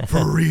bras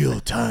for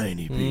real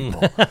tiny people.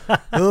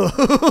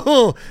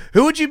 Who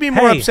would you be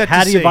more upset to see?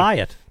 How do you buy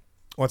it?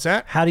 What's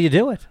that? How do you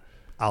do it?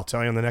 I'll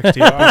tell you on the next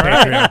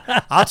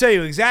Patreon. I'll tell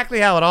you exactly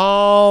how it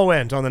all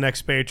went on the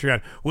next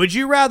Patreon. Would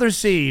you rather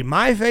see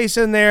my face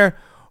in there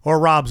or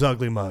Rob's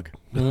ugly mug?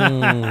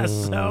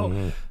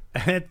 So,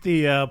 at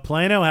the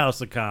Plano House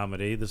of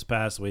Comedy this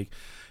past week,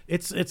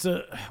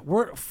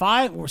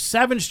 we're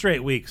 7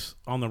 straight weeks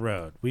on the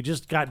road. We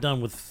just got done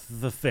with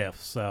the 5th,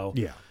 so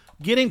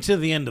getting to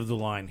the end of the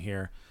line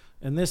here.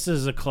 And this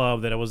is a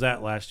club that I was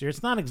at last year.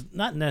 It's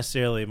not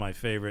necessarily my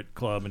favorite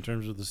club in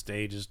terms of the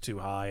stage is too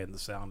high and the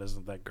sound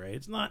isn't that great.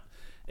 It's not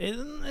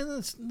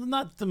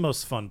the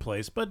most fun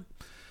place, but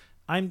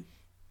I'm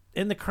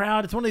in the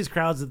crowd. It's one of these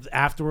crowds that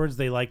afterwards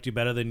they liked you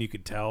better than you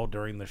could tell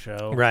during the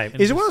show. Right.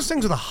 And Is it one of those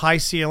things with a high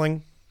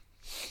ceiling?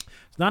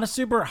 It's not a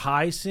super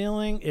high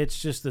ceiling. It's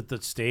just that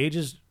the stage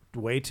is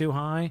way too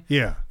high.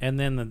 Yeah. And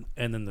then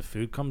the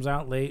food comes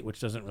out late, which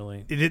doesn't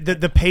really.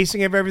 The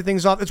pacing of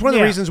everything's off. It's one of the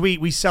Yeah. reasons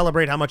we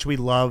celebrate how much we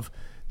love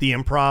the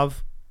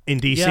Improv in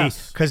DC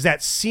Yes. because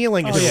that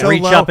ceiling is yeah. so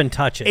Reach low. up and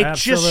touch it. It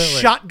Absolutely.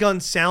 just shotgun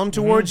sound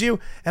towards you.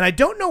 And I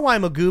don't know why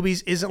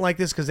Magoobies isn't like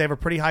this because they have a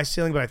pretty high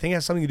ceiling, but I think it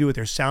has something to do with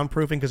their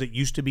soundproofing because it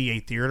used to be a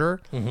theater.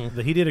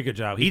 He did a good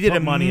job. He did put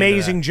an money into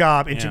amazing that.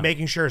 job into Yeah.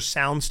 making sure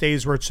sound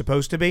stays where it's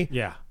supposed to be.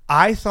 Yeah.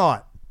 I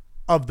thought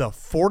of the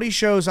 40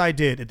 shows I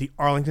did at the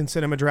Arlington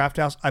Cinema Draft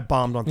House, I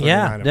bombed on 39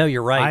 Yeah. of them. No,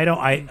 you're right.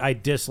 I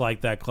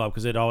dislike that club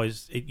because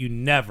you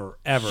never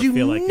ever You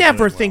feel like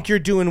never you're doing think well. you're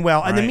doing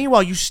well. And then Right.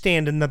 meanwhile, you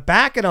stand in the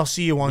back and I'll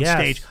see you on Yes.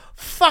 stage.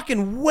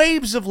 Fucking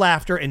waves of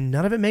laughter and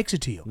none of it makes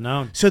it to you.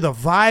 No. So the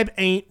vibe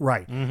ain't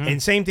right.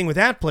 And same thing with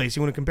that place.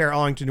 You want to compare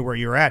Arlington to where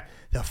you're at.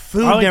 The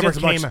food never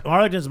came out.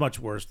 Arlington's much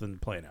worse than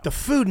Plano. The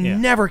food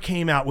never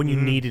came out when you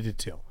needed it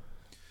to.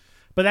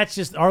 But that's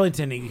just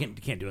Arlington. You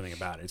can't do anything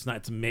about it. It's a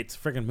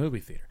freaking movie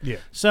theater. Yeah.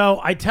 So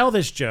I tell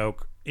this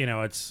joke.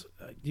 It's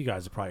you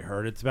guys have probably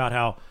heard. It's about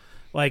how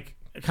like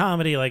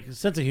comedy, like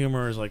sense of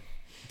humor is like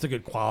it's a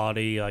good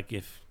quality. Like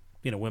if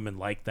women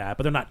like that,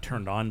 but they're not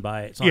turned on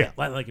by it. It's not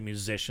like a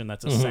musician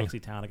that's a sexy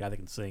talent, a guy that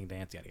can sing,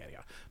 dance, yada yada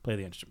yada, play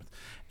the instruments.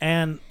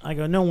 And I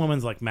go, no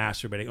woman's like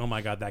masturbating. Oh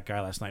my god, that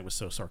guy last night was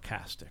so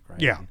sarcastic,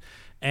 right? Yeah.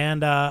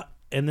 And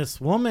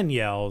this woman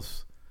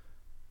yells,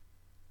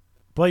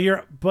 But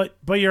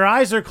your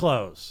eyes are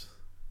closed.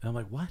 And I'm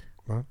like, what?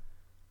 What?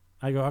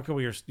 I go, okay,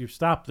 well, you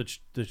stopped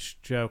the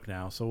joke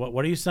now. So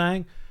what are you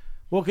saying?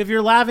 Well, if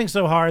you're laughing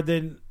so hard,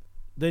 then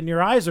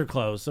your eyes are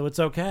closed, so it's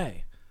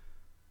okay.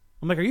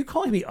 I'm like, are you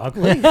calling me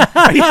ugly?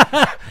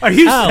 Are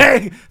you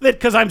saying that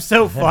because I'm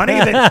so funny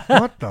that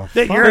What the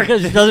that fuck? you're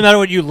Because it doesn't matter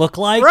what you look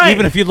like, Right.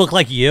 even if you look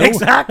like you.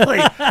 exactly?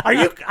 Are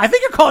you? I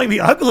think you're calling me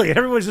ugly. And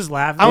everyone's just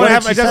laughing. I'm What gonna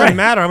did have, it she doesn't say?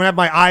 matter. I'm going to have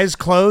my eyes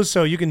closed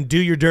so you can do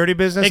your dirty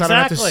business. Exactly. I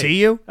don't have to see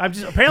you. I'm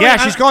just apparently. Yeah,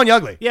 she's calling you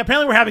ugly. Yeah,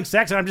 apparently we're having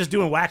sex and I'm just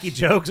doing wacky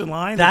jokes and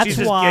lines. That's and she's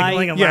just why-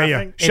 giggling and Yeah,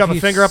 laughing. yeah. Shove If a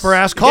you finger up her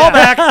ass. s- Call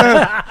Yeah.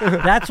 back.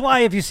 That's why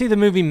if you see the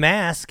movie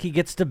Mask, he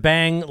gets to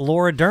bang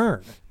Laura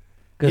Dern.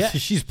 Because Yeah.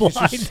 she's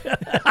blind.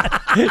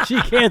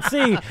 She can't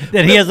see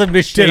that he has a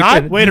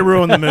misshapen. Way to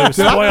ruin the movie.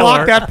 Did I Spoiler.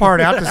 block that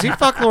part out? Does he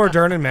fuck Laura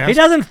Dern in He Mask?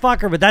 doesn't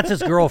fuck her, but that's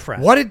his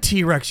girlfriend. What did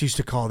T-Rex used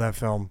to call that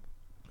film?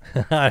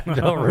 I don't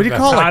remember. What do you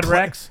call Todd it?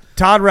 Rex?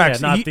 Todd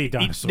Rex. Yeah, not the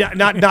dinosaur.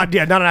 Not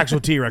an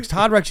actual T-Rex.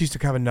 Todd Rex used to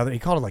have another. He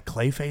called it like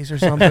Clayface or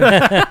something.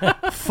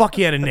 Fuck,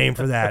 he had a name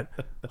for that.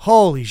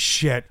 Holy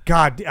shit.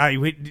 God,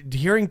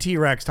 hearing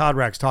T-Rex, Todd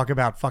Rex talk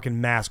about fucking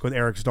Mask with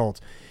Eric Stoltz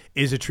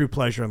is a true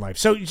pleasure in life.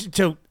 So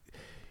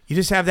you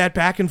just have that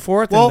back and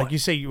forth, Well, and like you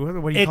say, what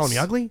are you calling me,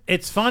 ugly?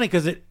 It's funny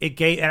because it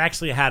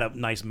actually had a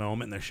nice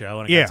moment in the show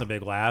and it Yeah. got some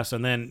big laughs.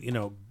 And then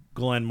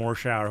Glenn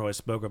Morshower, who I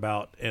spoke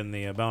about in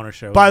the Boner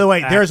Show. By the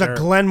way, there's a Actor.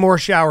 Glenn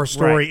Morshower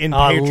story Right. in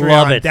I Patreon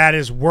love it. that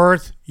is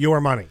worth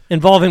your money.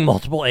 Involving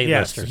multiple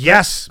Yes. A-listers.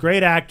 Yes.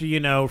 Great actor,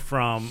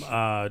 from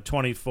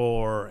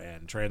 24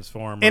 and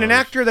Transformers. And an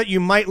actor that you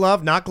might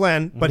love, not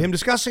Glenn, but him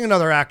discussing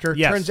another actor,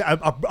 Yes. turns out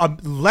a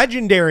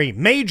legendary,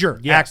 major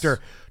Yes. actor,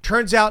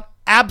 turns out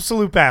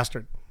absolute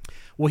bastard.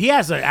 Well, he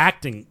has an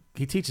acting.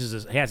 He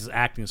has his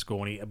acting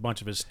school, and a bunch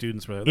of his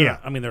students were there. Yeah.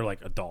 I mean, they're like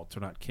adults,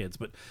 they're not kids,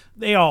 but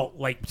they all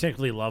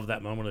particularly love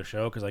that moment of the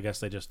show because I guess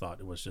they just thought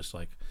it was just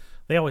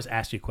they always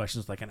ask you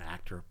questions like an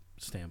actor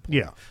standpoint.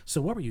 Yeah.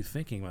 So what were you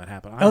thinking when that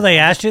happened? Oh, they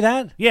asked you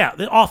that? Yeah.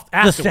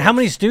 Afterwards. How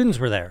many students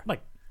were there?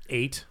 Like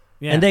 8.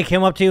 Yeah. And they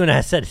came up to you and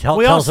I said, "Tell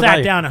we all us about sat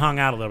it." down and hung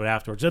out a little bit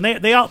afterwards, and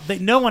they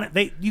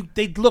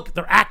look.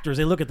 They're actors.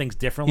 They look at things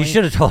differently. You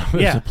should have told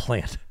them it Yeah. was a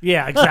plant.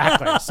 Yeah,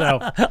 exactly. So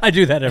I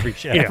do that every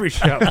show. every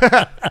show.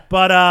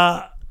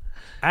 But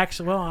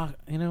actually, well,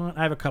 you know what?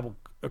 I have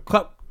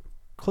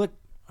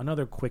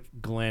another quick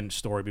Glenn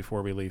story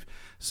before we leave.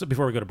 So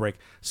before we go to break.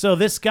 So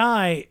this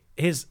guy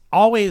is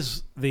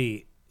always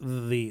the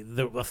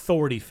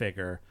authority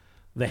figure,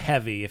 the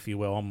heavy, if you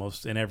will,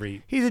 almost in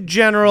every. He's a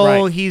general.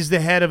 Right. He's the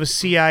head of a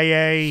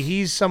CIA.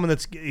 He's someone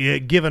that's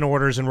given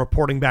orders and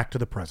reporting back to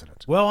the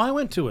president. Well, I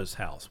went to his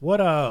house. What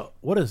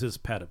is his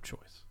pet of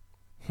choice?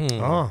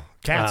 Oh,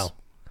 cats. Wow.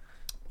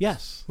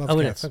 Yes. Loves Oh,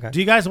 it cats. is. Okay. Do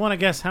you guys want to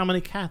guess how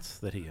many cats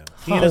that he owns?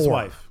 He and his 4.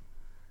 wife.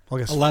 Well,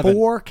 I guess 11.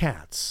 4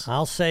 cats.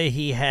 I'll say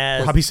he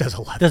has. Robbie says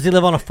 11. Does he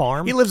live on a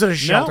farm? He lives in a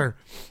shelter.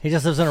 He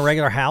just lives in a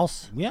regular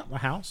house? Yeah, a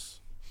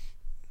house.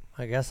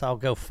 I guess I'll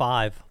go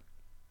 5.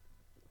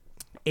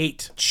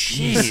 8.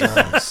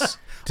 Jesus.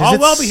 Does All it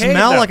well behaved.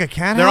 smell though. like a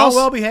cat They're house? all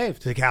well behaved.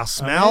 Does the cow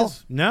smell?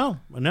 No.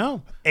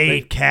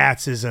 8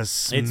 cats is a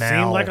smell. It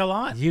seemed like a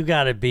lot. You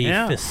got to be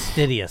Yeah.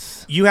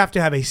 fastidious. You have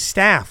to have a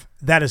staff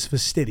that is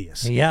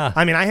fastidious. Yeah.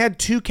 I mean, I had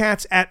 2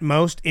 cats at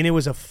most, and it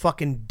was a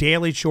fucking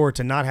daily chore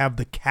to not have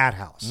the cat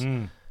house.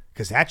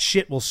 Because that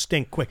shit will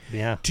stink quick.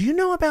 Yeah. Do you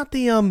know about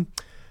the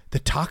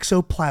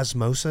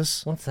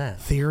toxoplasmosis What's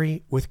that?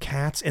 theory with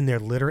cats and their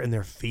litter and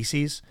their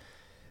feces?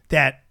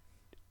 That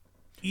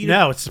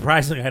No, it's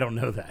surprising I don't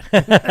know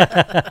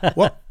that.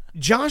 well,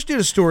 Josh did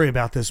a story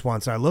about this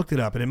once. I looked it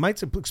up, and it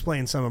might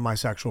explain some of my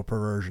sexual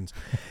perversions.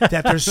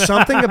 That there's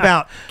something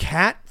about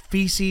cat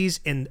feces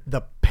and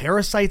the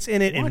parasites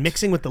in it and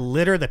mixing with the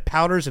litter that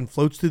powders and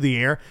floats through the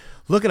air.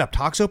 Look it up.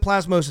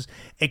 Toxoplasmosis.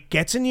 It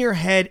gets in your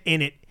head,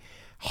 and it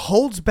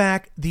holds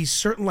back these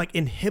certain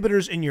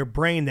inhibitors in your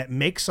brain that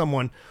make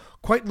someone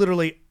quite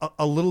literally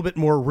a little bit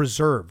more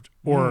reserved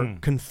or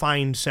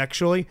confined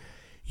sexually.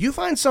 You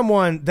find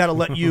someone that'll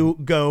let you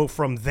go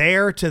from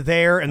there to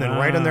there and then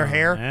right on their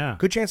hair. yeah.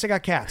 Good chance they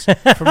got cats.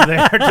 From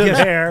there to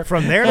there.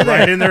 From there to there.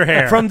 Right in their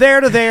hair. From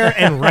there to there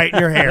and right in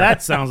your hair.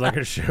 That sounds like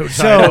a show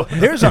so title.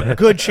 there's a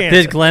good chance.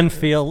 Did Glenn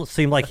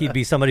seem like he'd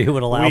be somebody who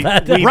would allow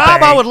that? we- Rob, I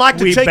bang- would like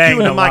to we take you banged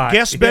into a my lot.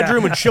 guest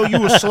bedroom and show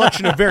you a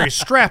selection of various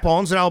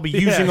strap-ons that I'll be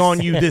using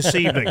on you this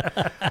evening.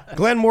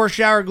 Glenn Moore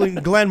shower,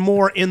 Glenn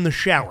Moore in the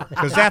shower,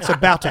 because that's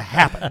about to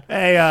happen.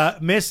 Hey,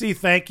 Missy,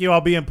 thank you. I'll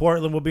be in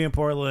Portland. We'll be in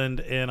Portland,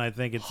 and I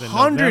think it's in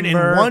 101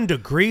 November.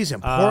 degrees in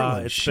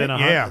Portland. It's Shit, been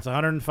it's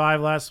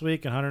 105 last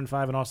week and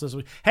 105 and also this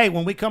week. Hey,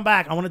 when we come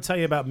back, I want to tell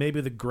you about maybe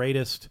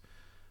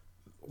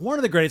one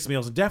of the greatest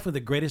meals, and definitely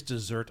the greatest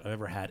dessert I've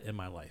ever had in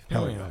my life.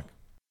 Hell yeah.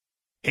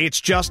 Hey,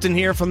 it's Justin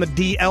here from the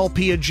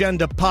DLP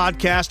Agenda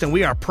podcast, and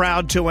we are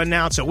proud to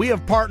announce that we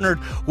have partnered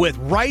with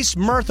Rice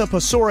Murtha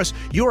Pesaurus,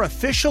 your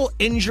official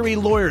injury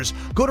lawyers.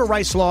 Go to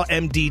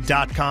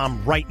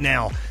ricelawmd.com right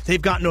now.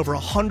 They've gotten over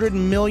 $100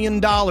 million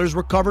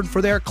recovered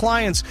for their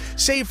clients.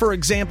 Say, for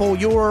example,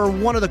 you're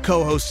one of the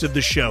co-hosts of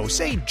the show.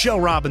 Say Joe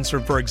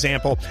Robinson, for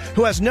example,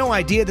 who has no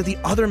idea that the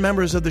other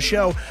members of the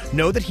show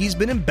know that he's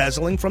been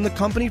embezzling from the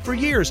company for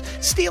years,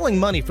 stealing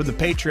money from the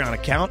Patreon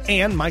account,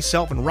 and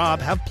myself and Rob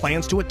have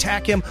plans to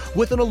attack him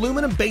with an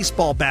aluminum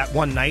baseball bat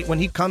one night when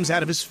he comes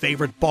out of his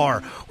favorite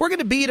bar. We're going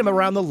to beat him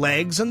around the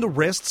legs and the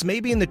wrists,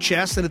 maybe in the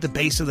chest and at the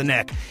base of the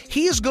neck.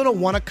 He is going to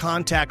want to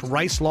contact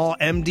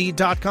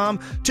ricelawmd.com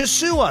to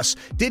sue us.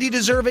 Did he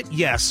deserve it?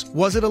 Yes.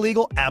 Was it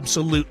illegal?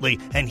 Absolutely.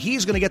 And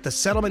he's going to get the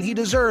settlement he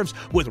deserves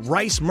with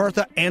Rice,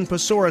 Murtha, and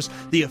Pesaurus,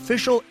 the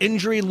official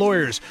injury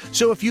lawyers.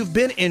 So if you've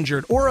been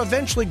injured or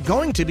eventually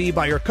going to be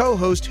by your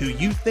co-host who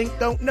you think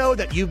don't know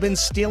that you've been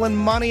stealing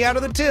money out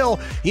of the till,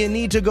 you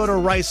need to go to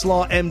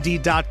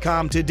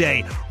ricelawmd.com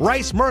today.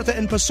 Rice, Murtha,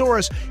 and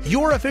Pesaurus,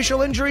 your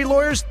official injury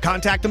lawyers.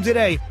 Contact them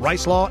today.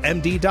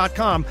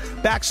 ricelawmd.com/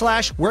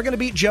 we're going to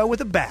beat Joe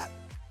with a bat.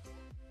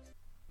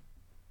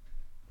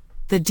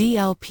 The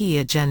DLP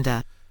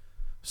Agenda.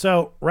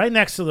 So, right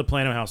next to the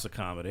Plano House of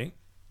Comedy,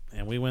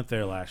 and we went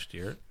there last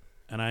year,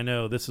 and I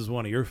know this is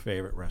one of your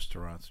favorite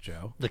restaurants,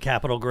 Joe. The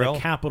Capitol Grill? The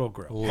Capitol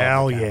Grill.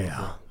 Hell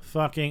yeah.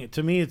 Fucking,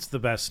 to me, it's the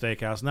best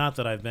steakhouse. Not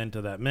that I've been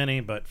to that many,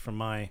 but from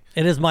my...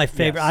 It is my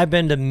favorite. Yes. I've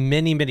been to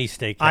many, many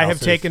steakhouses. I have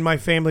taken my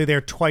family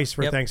there twice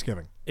for Yep.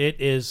 Thanksgiving.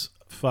 It is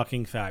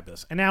fucking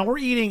fabulous. And now we're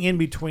eating in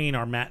between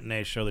our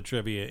matinee show, the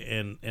trivia,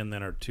 and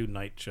then our 2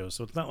 night shows.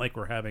 So it's not like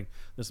we're having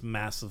this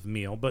massive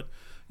meal, but,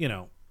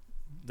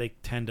 they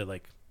tend to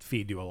like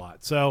feed you a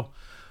lot. So,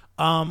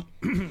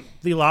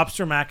 the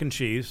lobster mac and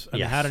cheese. I mean,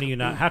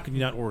 Yes. how can you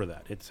not order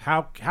that? It's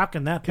how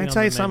can that? Can I be on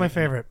tell the you it's not my menu?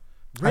 favorite?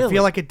 Really? I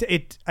feel like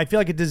I feel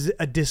like it does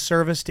a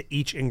disservice to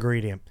each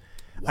ingredient.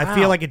 I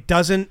feel like it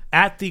doesn't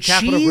At the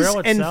Capitol cheese Grill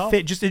and itself?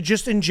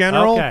 just in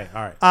general. Okay,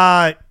 all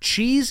right.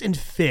 Cheese and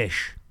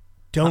fish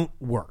don't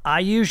work.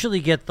 I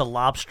usually get the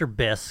lobster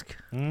bisque,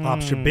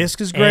 Lobster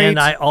bisque is great. and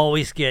I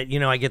always get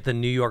I get the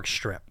New York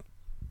strip.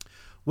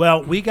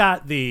 Well, we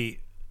got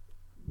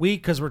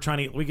because we're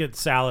trying to we get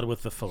salad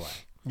with the filet,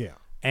 yeah,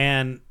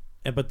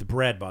 but the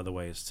bread, by the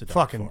way, is to die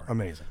fucking for.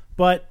 amazing.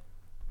 But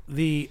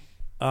the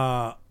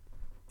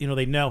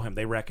they know him,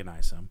 they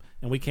recognize him,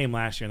 and we came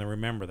last year and they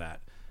remember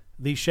that.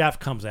 The chef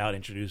comes out,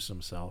 introduces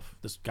himself.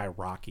 This guy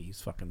Rocky,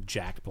 he's fucking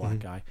jacked black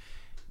guy.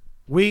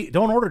 We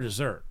don't order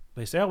dessert.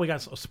 They say, "Oh, we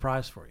got a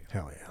surprise for you."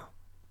 Hell yeah.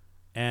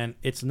 And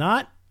it's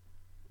not.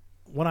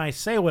 When I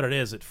say what it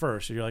is at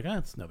first, you're like,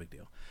 it's no big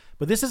deal.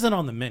 But this isn't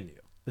on the menu.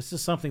 This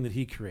is something that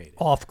he created.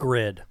 Off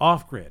grid.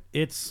 Off grid.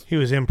 It's He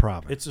was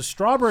improv, a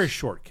strawberry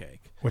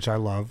shortcake which I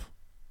love.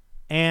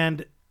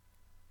 and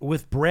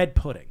with bread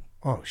pudding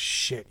Oh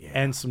shit, yeah.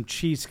 and some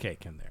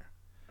cheesecake in there.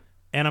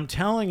 And I'm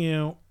telling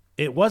you,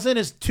 it wasn't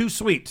as too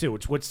sweet too,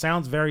 which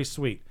sounds very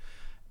sweet.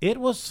 It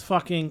was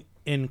fucking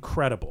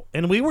incredible.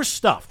 And we were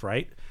stuffed,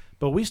 right?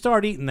 But we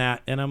started eating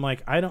that, and I'm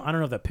like, I don't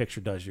know if that picture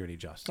does you any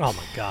justice. Oh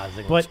my God! I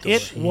think But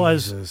it's it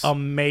was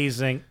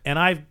amazing. And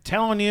I'm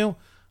telling you,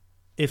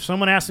 if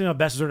someone asks me the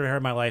best dessert I've ever had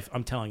in my life,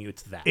 I'm telling you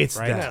it's that. It's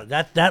right? that.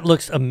 No, that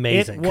looks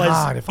amazing. It was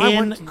God, if I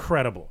went-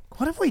 incredible.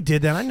 What if we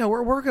did that? I know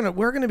we're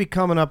gonna be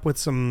coming up with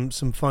some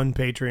fun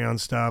Patreon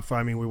stuff.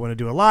 I mean, we want to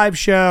do a live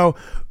show.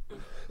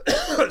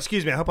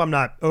 Excuse me. I hope I'm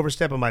not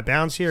overstepping my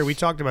bounds here. We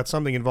talked about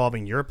something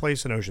involving your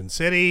place in Ocean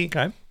City.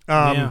 Okay.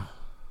 Yeah.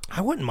 I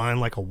wouldn't mind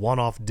like a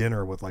one-off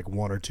dinner with like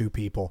one or two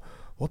people.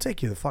 We'll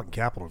take you to the fucking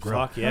Capitol Grill.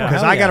 Fuck yeah.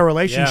 Because Hell I got yeah. a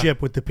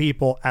relationship with the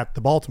people at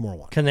the Baltimore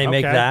one. Can they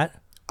make Okay. that?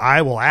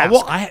 I will ask.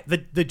 Well,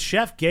 the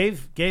chef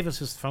gave us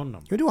his phone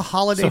number. Can we do a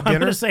holiday So I'm dinner?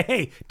 going to say,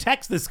 hey,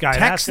 text this guy.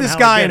 Text this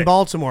guy in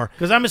Baltimore.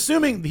 Because I'm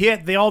assuming he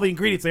had all the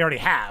ingredients they already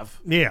have.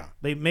 Yeah.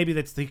 Maybe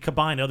they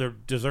combined other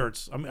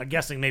desserts. I'm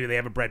guessing maybe they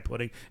have a bread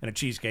pudding and a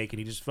cheesecake, and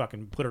he just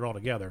fucking put it all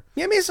together.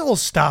 Yeah, maybe it's a little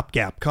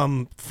stopgap.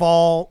 Come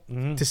fall,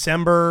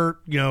 December,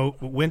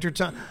 winter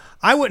time.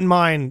 I wouldn't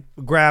mind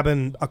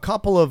grabbing a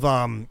couple of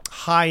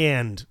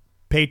high-end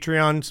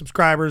Patreon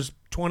subscribers,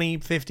 20,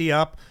 50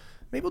 up.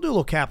 Maybe we'll do a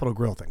little Capitol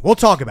Grill thing. We'll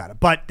talk about it.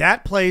 But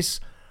that place,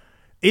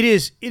 it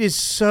is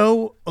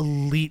so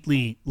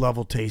elitely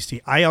level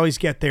tasty. I always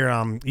get their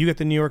you get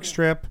the New York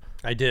strip.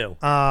 I do.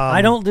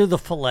 I don't do the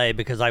fillet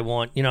because I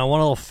want I want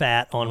a little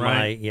fat on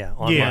Right.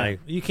 my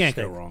You can't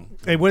go steak. wrong.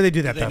 Hey, where do they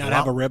do that? Do they not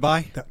have a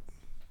ribeye?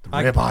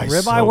 Ribeye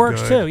Ribeye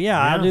works too. Yeah,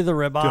 Yeah. I'll do the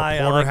ribeye.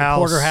 Do a I like the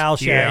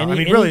porterhouse. Yeah, I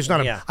mean, really, it's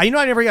not yeah. I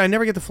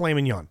never get the filet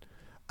mignon.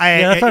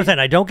 Yeah, that's what I'm saying.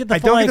 I don't get the I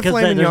don't fillet get the because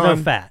filet there's no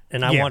mignon. fat,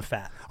 and I Yeah. want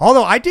fat.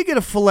 Although I did get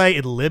a filet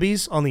at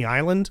Libby's on the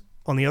island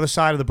on the other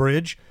side of the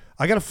bridge.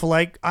 I got a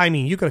filet. I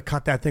mean, you could have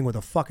cut that thing with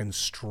a fucking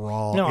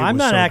straw. No, It I'm was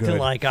not so acting good.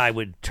 like I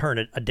would turn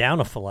it down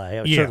a fillet.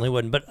 I Yeah. certainly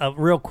wouldn't. But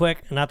real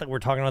quick, not that we're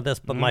talking about this,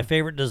 but my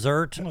favorite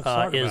dessert Let's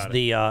talk is about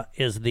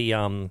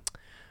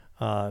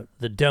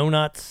the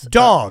donuts.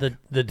 Dog.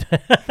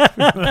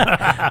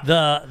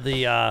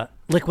 The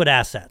liquid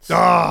assets.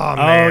 Oh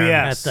man.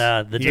 yes.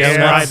 At the Yeah. Describe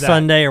Donuts that.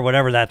 Sunday or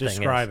whatever that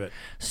Describe thing is.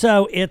 it.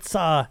 So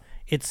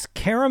it's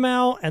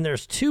caramel and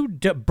there's two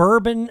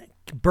bourbon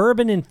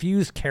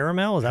infused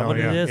caramel. Is that Oh, what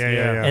yeah. it is?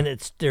 Yeah.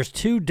 And there's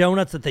two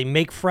donuts that they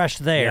make fresh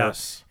there.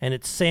 Yes. And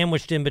it's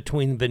sandwiched in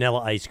between vanilla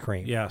ice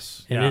cream.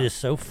 Yes. And yeah. it is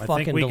so I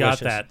fucking think we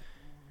delicious. got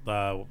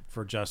that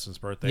for Justin's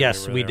birthday.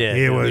 Yes, we there.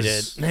 did. It we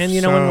was did. And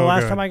you know when the so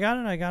last good. time I got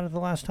it? I got it the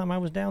last time I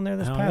was down there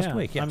this Oh, past yeah.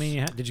 week. Yes. I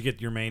mean, did you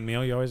get your main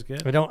meal you always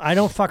get? I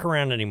don't fuck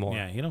around anymore.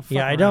 Yeah, you don't fuck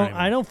Yeah, I around don't.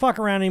 anymore. I don't fuck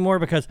around anymore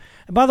because.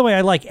 By the way,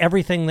 I like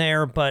everything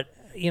there, but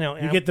You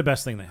get the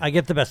best thing they have, I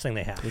get the best thing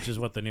they have. which is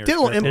what the nearest Did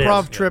a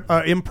little strip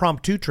is.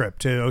 impromptu trip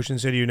to Ocean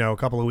City, a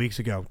couple of weeks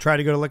ago. Tried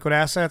to go to Liquid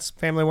Assets.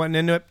 Family went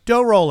into it.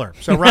 Dough roller.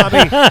 So,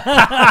 Robbie,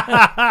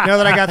 now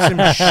that I got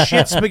some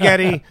shit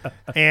spaghetti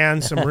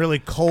and some really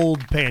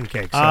cold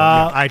pancakes. So,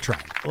 yeah, I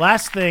tried.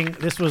 Last thing,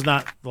 this was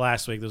not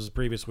last week. This was the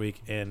previous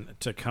week in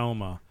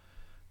Tacoma.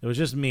 It was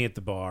just me at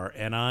the bar,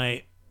 and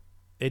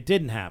it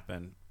didn't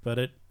happen, but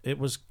it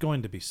was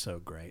going to be so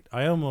great.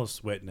 I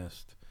almost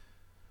witnessed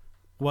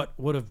what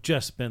would have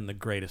just been the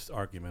greatest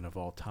argument of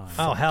all time.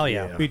 Oh hell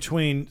yeah!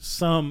 Between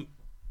some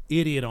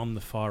idiot on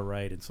the far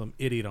right and some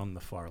idiot on the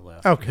far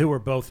left, Okay. who were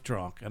both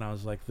drunk, and I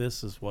was like,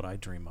 "This is what I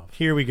dream of."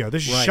 Here we go.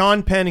 This is Right.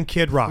 Sean Penn and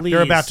Kid Rock. They're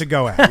Please about to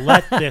go at it.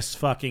 Let this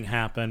fucking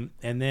happen,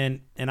 and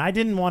I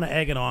didn't want to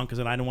egg it on because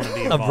then I didn't want to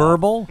be A involved.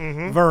 verbal.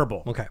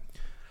 Verbal. Okay.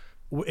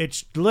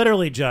 It's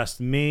literally just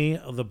me,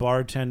 the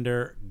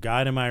bartender,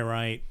 guy to my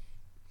right,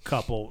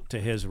 couple to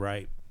his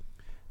right,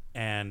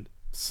 and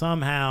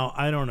somehow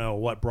I don't know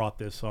what brought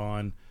this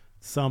on.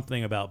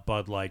 Something about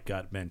Bud Light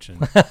got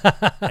mentioned,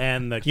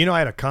 and the I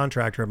had a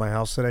contractor at my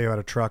house today who had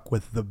a truck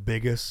with the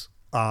biggest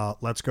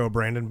 "Let's Go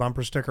Brandon"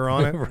 bumper sticker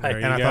on it, Right.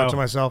 and I thought to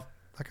myself,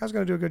 that guy's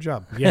going to do a good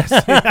job. Yes.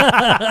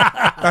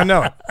 I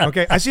know it.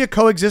 Okay. I see a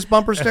coexist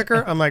bumper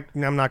sticker. I'm like,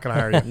 I'm not going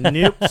to hire you.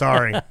 Nope.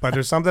 Sorry. But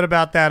there's something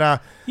about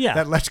that Yeah.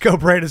 that Let's Go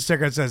Braden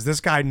sticker that says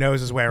this guy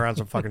knows his way around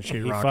some fucking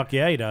sheetrock. Fuck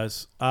yeah, he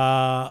does.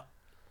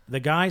 The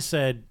guy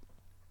said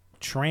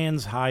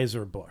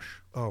Transheiser-Busch.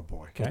 Oh,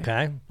 boy.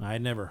 Okay. I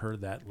had never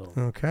heard that little.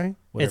 Okay.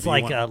 whatever It's you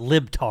like want. a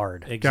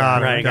libtard. Exactly.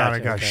 Got it. Right,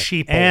 Got gotcha, it. okay.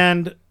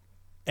 Sheeple.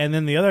 And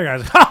then the other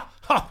guy's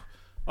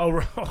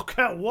oh,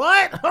 okay,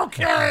 what?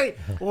 Okay,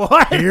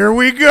 what? Here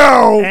we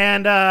go.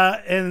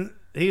 And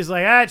he's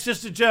like, it's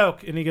just a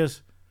joke. And he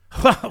goes,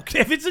 well,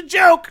 okay, if it's a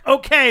joke,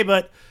 okay,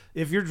 but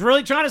if you're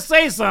really trying to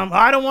say something,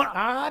 I don't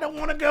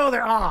want to go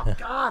there. Oh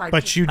God!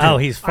 But you do. Oh,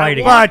 he's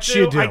fighting. But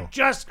you do. I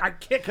can't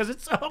because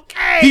it's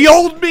okay. The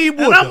old me would.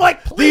 And I'm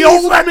like, please the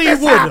old let me this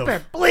would.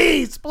 happen.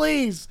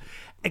 Please.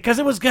 Because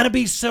it was going to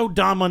be so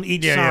dumb on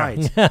each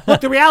side.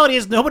 Look, the reality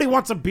is nobody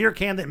wants a beer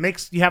can that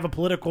makes you have a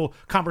political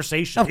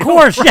conversation. Of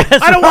course, yes.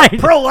 I don't right. want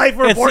pro-life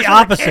or It's the abortion in a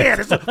opposite. can.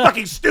 It's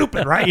fucking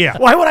stupid, right? Yeah.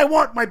 Why would I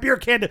want my beer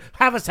can to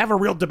have us have a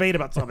real debate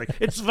about something?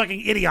 It's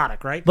fucking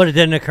idiotic, right? But it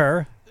didn't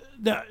occur.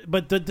 No,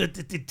 but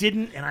it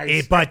didn't,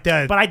 and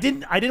But I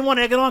didn't want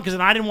to egg it on because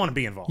I didn't want to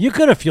be involved. You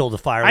could have fueled the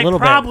fire a I little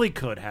probably bit.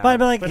 could have. But I'd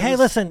be like, it hey,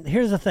 was- listen,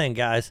 here's the thing,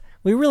 guys.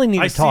 We really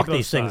need I to see talk both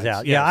these things sides,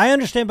 out. yes. Yeah, I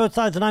understand both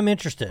sides, and I'm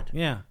interested.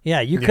 Yeah.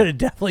 Yeah, you could have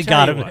definitely Tell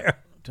got you him what. there.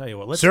 Tell you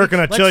what. Let's Sir,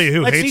 can I tell you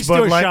who let's hates each Bud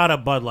do a Light? shot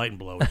of Bud Light and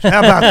blow it. How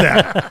about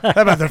that?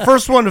 How about the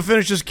first one to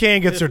finish this can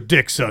gets their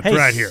dick sucked Hey,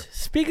 right here.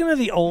 Speaking of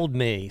the old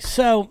me,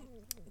 so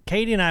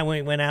Katie and I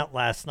went out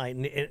last night,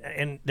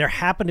 and there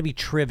happened to be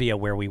trivia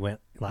where we went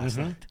last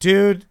night.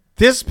 Dude,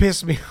 this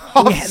pissed me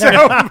off so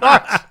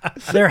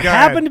much. There Go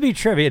happened ahead. to be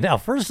trivia. Now,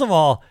 first of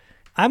all,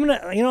 I'm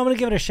gonna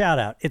give it a shout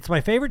out. It's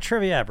my favorite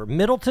trivia ever,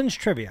 Middleton's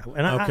Trivia,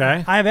 and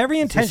Okay. I have every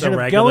this intention a of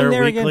regular going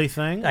there weekly again.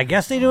 thing? I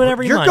guess they do it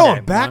every You're Monday.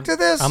 going back to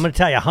this? I'm going to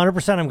tell you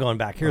 100%. I'm going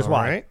back. Here's All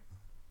why. right.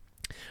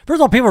 First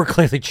of all, people are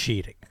clearly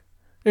cheating.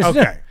 There's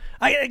Okay.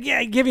 I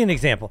give you an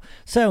example.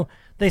 So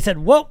they said,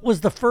 what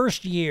was the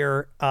first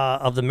year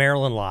of the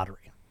Maryland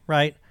lottery?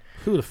 Right.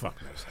 Who the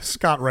fuck knows?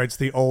 Scott writes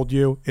the old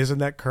you. Isn't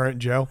that current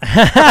Joe?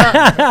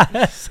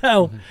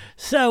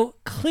 So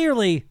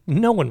clearly,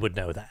 no one would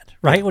know that,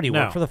 right? What do you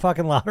No. work for the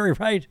fucking lottery,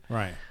 right?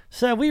 Right.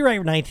 So we write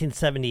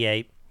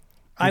 1978.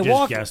 I just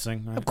walk.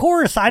 guessing, right? Of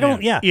course, I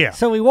don't. Yeah. Yeah.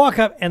 So we walk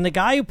up, and the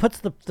guy who puts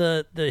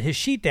the his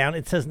sheet down,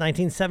 it says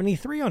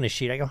 1973 on his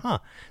sheet. I go, huh.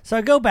 So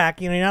I go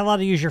back. You're not allowed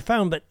to use your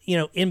phone, but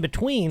in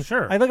between,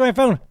 Sure. I look at my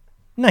phone.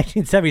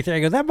 1973. I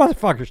go, that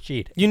motherfucker's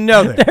cheating. You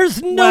know that.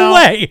 There's no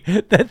way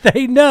that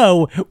they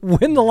know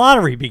when the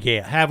lottery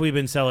began. Have we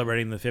been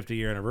celebrating the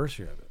 50-year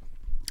anniversary of it?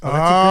 Oh, that's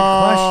a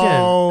good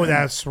question. Oh,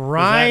 that's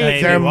right.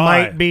 maybe There why?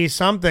 might be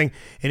something.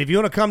 And if you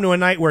want to come to a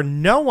night where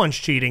no one's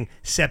cheating,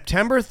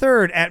 September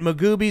 3rd at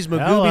Magoobies,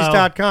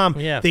 magoobies.com.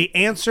 Yeah. The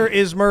answer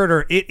is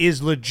murder. It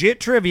is legit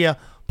trivia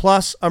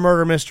plus a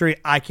murder mystery.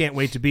 I can't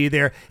wait to be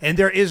there. And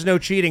there is no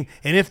cheating.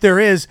 And if there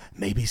is,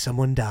 maybe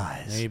someone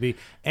dies. Maybe.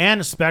 And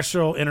a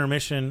special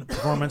intermission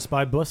performance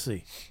by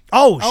Bussy.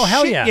 Oh,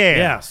 hell shit, yeah.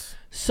 Yes.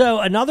 So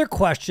another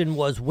question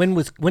was when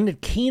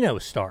did Keno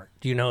start?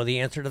 Do you know the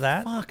answer to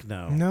that? Fuck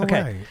no. No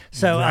Okay. way.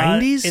 So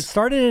 90s? it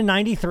started in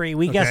 93.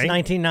 We guessed Okay.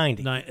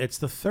 1990. No, it's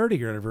the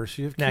 30-year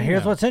anniversary of Now Keno.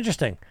 here's what's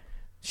interesting.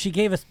 She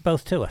gave us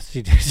both to us.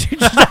 She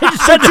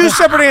So two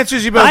separate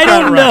answers you both I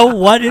got don't right. know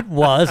what it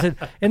was,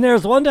 and there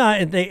was one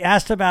time and they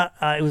asked about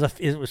it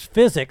was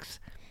physics,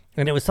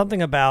 and it was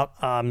something about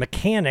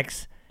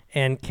mechanics,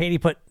 and Katie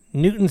put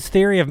Newton's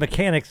theory of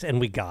mechanics, and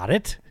we got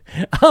it.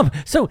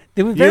 So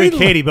they were You very and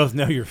Katie both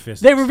know your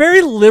physics. they were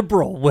very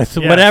liberal with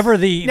Yes. whatever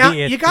the Now, the,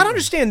 you got to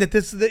understand that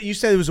that you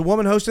said there was a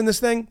woman hosting this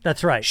thing.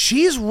 That's right.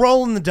 She's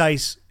rolling the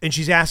dice, and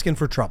she's asking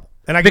for trouble.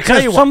 And I can tell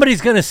Because you what, somebody's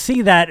going to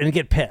see that and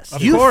get pissed.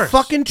 you course.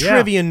 fucking Yeah.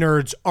 trivia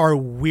nerds are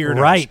weirdos.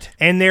 Right.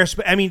 And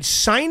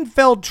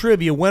Seinfeld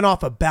trivia went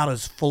off about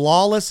as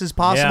flawless as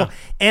possible. Yeah.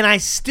 And I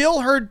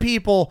still heard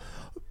people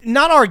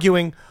not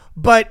arguing,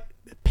 but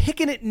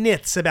picking at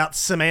nits about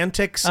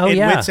semantics Oh, and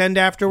yeah. wits end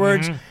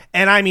afterwards.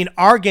 And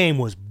our game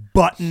was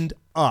buttoned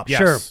up.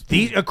 Yes.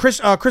 Sure. Chris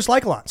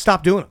Likelot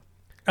stopped doing it.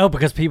 Oh,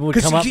 because people would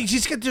come up.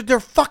 Because they're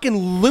fucking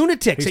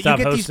lunatics. He That you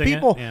stopped get these hosting it?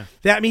 people.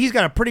 Yeah. He's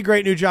got a pretty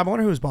great new job. I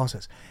wonder who his boss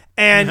is.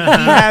 And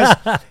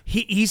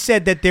he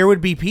said that there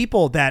would be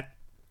people that,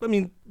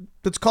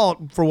 let's call it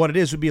for what it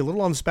is, would be a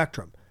little on the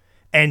spectrum.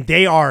 And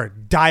they are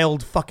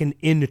dialed fucking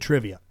into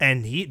trivia.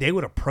 And they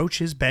would approach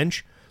his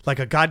bench like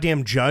a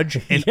goddamn judge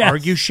and Yes.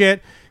 argue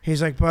shit.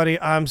 He's like, buddy,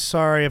 I'm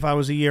sorry if I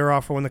was a year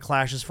off for when the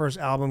Clash's first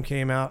album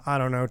came out. I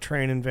don't know,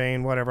 Train in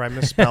Vain, whatever. I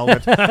misspelled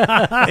it.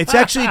 It's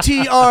actually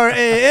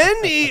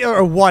Trane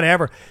or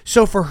whatever.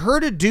 So for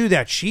her to do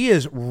that, she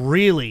is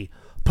really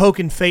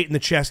poking fate in the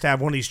chest to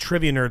have one of these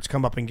trivia nerds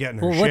come up and get in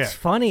her Well, shit. what's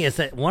funny is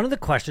that one of the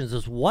questions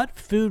is what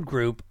food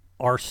group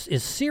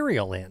is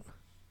cereal in,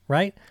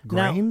 right?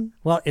 Grain? Now,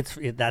 well,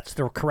 that's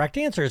the correct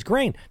answer is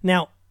grain.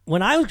 Now,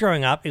 when I was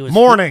growing up, it was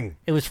Morning.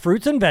 It was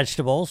fruits and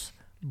vegetables,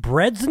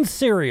 breads and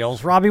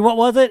cereals. Robbie, what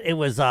was it? It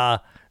was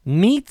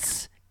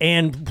meats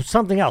and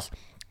something else.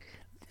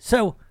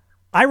 So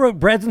I wrote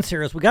breads and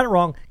cereals. We got it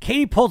wrong.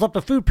 Katie pulls up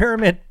the food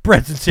pyramid,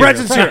 breads and cereals. Breads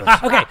and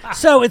cereals. Okay,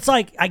 so it's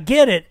like, I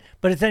get it,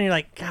 but then you're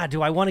like, God,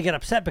 do I want to get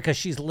upset because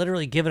she's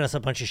literally given us a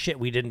bunch of shit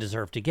we didn't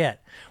deserve to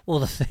get? Well,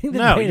 the thing that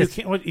No, made you us,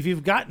 can't. Well, if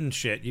you've gotten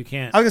shit, you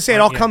can't. I was gonna say it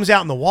all comes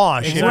out in the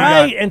wash. Exactly.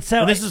 right, and so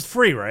Well, this is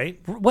free, right?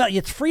 well,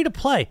 it's free to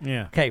play.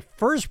 Yeah. Okay,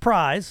 first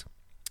prize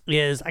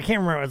is, I can't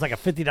remember, it was like a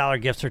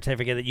 $50 gift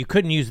certificate that you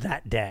couldn't use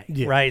that day,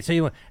 right?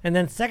 So and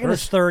then second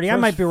is 30. I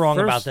might be wrong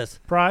about this.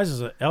 Prize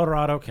is an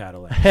Eldorado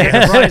Cadillac.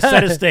 Second prize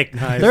set of steak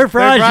knives. Third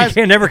prize,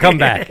 you can never come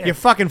back. You're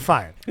fucking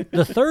fired.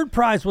 The third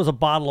prize was a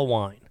bottle of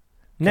wine.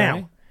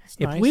 Now, That's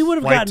if nice. we would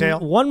have Whitetail.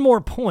 gotten one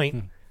more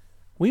point,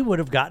 we would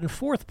have gotten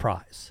fourth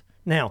prize.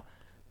 Now,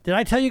 did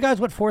I tell you guys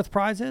what fourth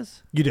prize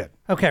is? You did.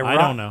 Okay, I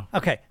don't know.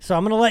 Okay, so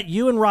I'm going to let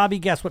you and Robbie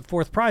guess what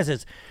fourth prize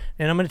is,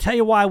 and I'm going to tell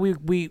you why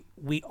we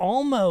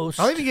almost.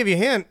 I'll even give you a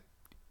hint.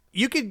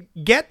 You could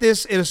get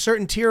this in a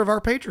certain tier of our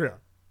Patreon.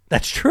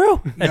 That's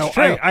true. That's No,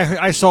 true.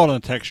 I saw it on a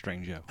text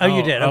string, Joe. Oh,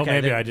 you did. oh, Okay,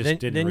 maybe then, I just then,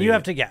 didn't Then read you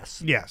have it. to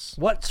guess. Yes.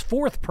 What's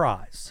fourth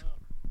prize?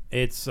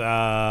 It's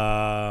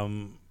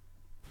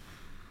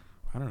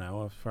I don't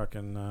know, a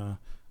fucking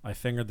I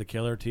fingered the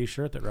killer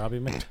T-shirt that Robbie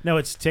made. No,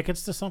 it's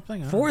tickets to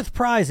something. I don't know. Fourth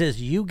prize is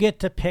you get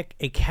to pick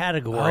a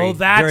category. Oh,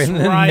 that's during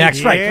the right.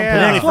 Next, right. Yeah. the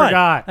next Completely one.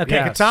 forgot. Okay,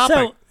 Yeah. Pick a topic.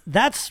 So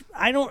that's,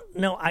 I don't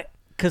know.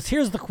 Because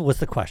here's what's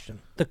the question.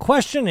 The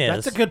question is,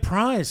 That's a good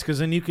prize because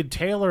then you could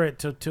tailor it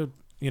to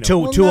you know. To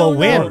Well, to no, a no,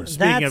 win.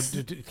 Speaking that's-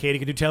 of, Katie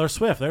could do Taylor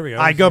Swift. There we go.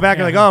 I go back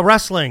and like, oh,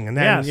 wrestling, and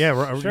then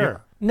Yes,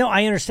 sure. no,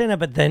 I understand that,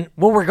 but then,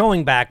 well, we're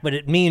going back, but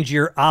it means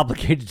you're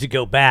obligated to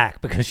go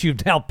back because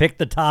you've now picked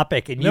the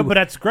topic. And No, you, but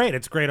that's great.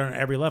 It's great on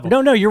every level.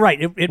 no, you're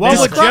right. It What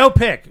makes would sense. Joe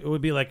pick? It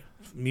would be like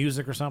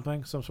music or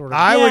something, some sort of.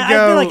 I would I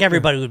go. feel like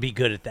everybody would be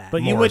good at that.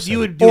 but Morrison. you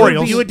would do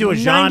Orioles. you would do a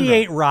genre.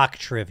 98 rock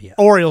trivia.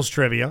 Orioles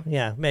trivia.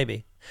 Yeah,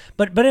 maybe.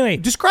 But anyway,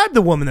 Describe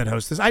the woman that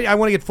hosts this. I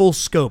want to get full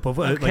scope of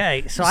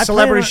Okay, like, so I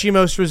celebrity plan on- she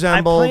most I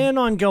resembled. plan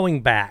on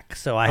going back,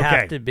 so I Okay.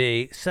 have to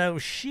be. So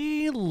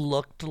she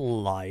looked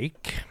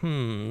like,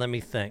 let me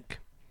think.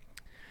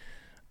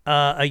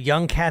 A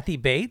young Kathy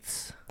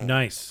Bates.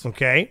 Nice,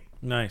 Okay.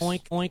 nice.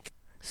 Oink oink.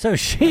 So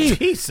she,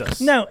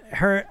 Jesus. no,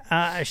 her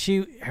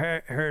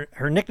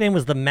nickname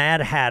was the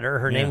Mad Hatter.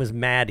 Her name was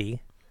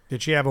Maddie.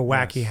 Did she have a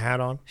wacky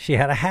hat on? She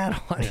had a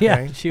hat on.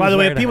 Yeah. She By was the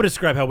way, wearing if a people hat.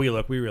 describe how we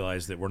look, we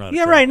realize that we're not.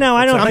 Yeah, right. No,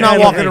 I don't. I'm think not I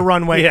walking look- a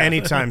runway Yeah.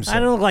 anytime soon. I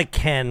don't look like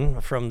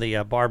Ken from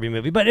the Barbie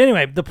movie. But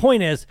anyway, the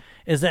point is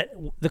that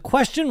the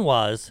question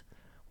was,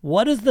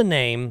 what is the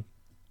name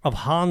of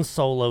Han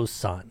Solo's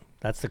son?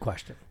 That's the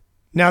question.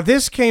 Now,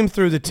 this came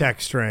through the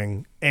text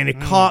string, and it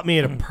caught me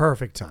at a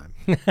perfect time.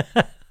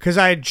 Because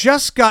I had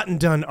just gotten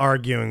done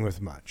arguing with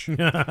Mudge.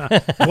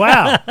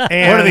 Wow. What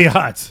are the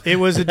odds? It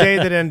was a day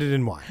that ended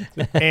in wine.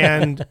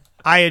 And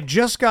I had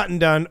just gotten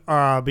done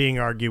being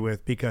argued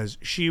with because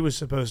she was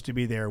supposed to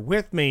be there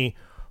with me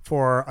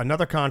for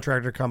another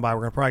contractor to come by.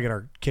 We're going to probably get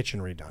our kitchen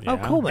redone. Oh,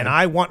 cool, man. And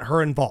I want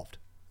her involved.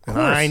 And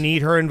course. I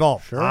need her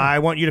involved. Sure. I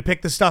want you to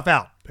pick the stuff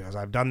out because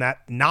I've done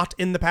that not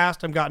in the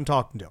past. I've gotten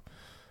talking to.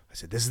 I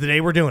said, this is the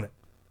day we're doing it.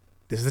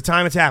 This is the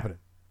time it's happening.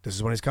 This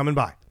is when he's coming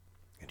by.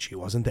 And she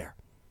wasn't there.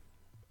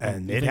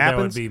 And You it think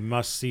happens. That would be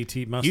must You'd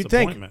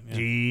think, appointment. Yeah.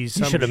 geez,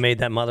 You should have made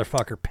that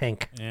motherfucker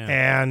pink.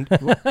 Yeah. And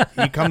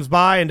he comes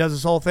by and does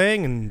this whole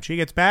thing, and she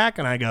gets back,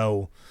 and I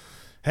go,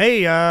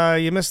 hey,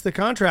 you missed the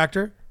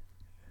contractor.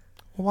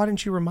 Well, why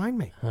didn't you remind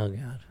me? Oh,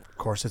 God. Of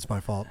course, it's my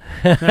fault.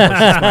 Of course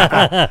it's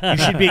my fault.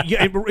 You should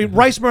be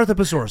Rice Mirtha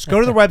Besaurus. Go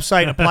to the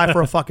website and apply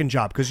for a fucking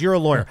job because you're a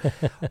lawyer.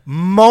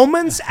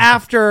 Moments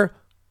after,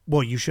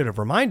 well, you should have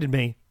reminded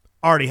me.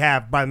 Already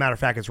have. By the matter of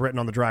fact, it's written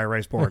on the dry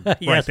erase board right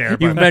Yes, there.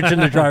 You've but-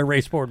 mentioned the dry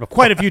erase board before.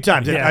 quite a few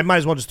times. Yeah. I might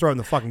as well just throw it in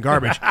the fucking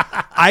garbage.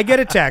 I get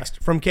a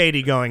text from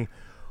Katie going,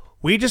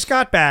 we just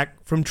got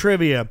back from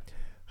trivia.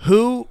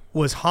 Who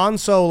was Han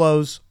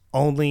Solo's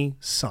only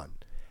son?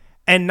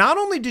 And not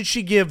only did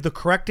she give the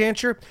correct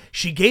answer,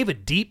 she gave a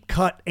deep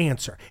cut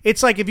answer.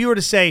 It's like if you were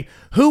to say,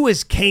 who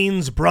is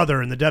Kane's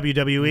brother in the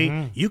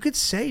WWE? You could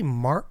say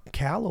Mark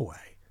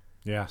Calloway.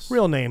 Yes.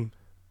 Real name,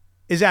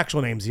 his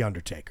actual name's The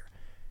Undertaker.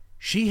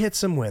 She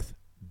hits him with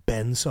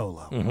Ben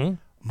Solo.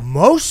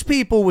 Most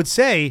people would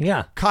say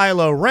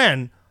Kylo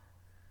Ren,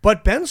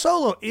 but Ben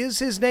Solo is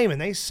his name,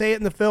 and they say it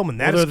in the film, and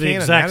that Well, is they're the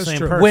canon. exact That is same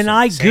true. person. When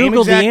I Same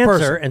Googled the exact answer,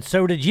 person. and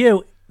so did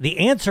you, the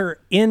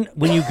answer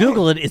when you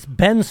Google it is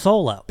Ben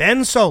Solo.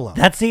 Ben Solo.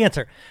 That's the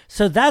answer.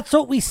 So that's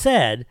what we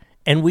said,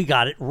 and we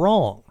got it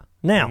wrong.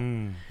 Now,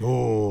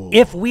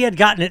 if we had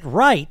gotten it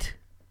right,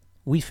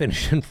 we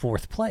finish in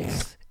fourth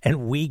place,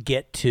 and we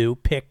get to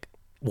pick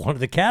one of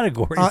the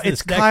categories.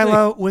 It's this next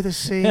Kylo week. with a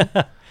C.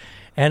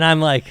 And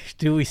I'm like,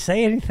 do we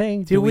say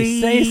anything? Do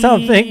we say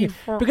something?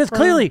 Because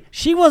clearly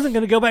she wasn't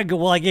going to go back and go,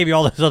 well, I gave you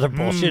all those other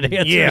bullshit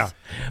answers. yeah.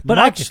 But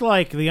Much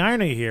like the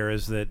irony here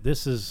is that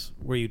this is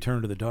where you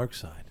turn to the dark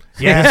side.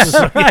 Yes.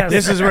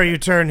 This is where you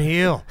turn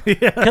heel.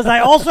 because I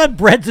also had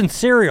breads and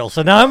cereal,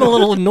 so now I'm a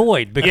little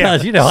annoyed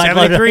because, you know, I'd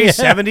like to- 73,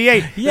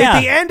 78. Yeah.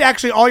 At the end,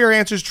 actually, all your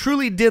answers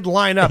truly did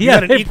line up. Yeah, you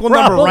had an they equal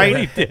number probably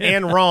right did.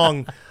 and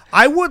wrong.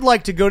 I would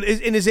like to go to,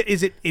 and is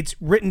it it's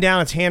written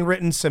down, it's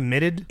handwritten,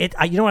 submitted? You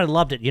know what? I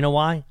loved it. You know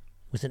why? It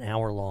was an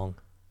hour long.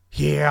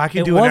 Yeah, I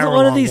could It do an wasn't hour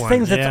one of long these one.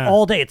 things that's Yeah.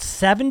 all day. It's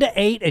 7 to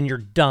 8, and you're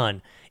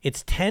done.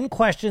 It's 10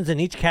 questions in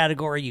each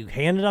category. You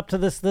hand it up to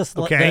this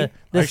Okay. I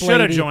this should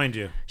have lady. joined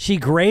you. She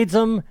grades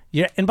them.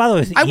 Yeah, and by the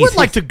way, it's I would easy.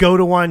 like to go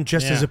to one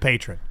just Yeah. as a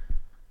patron.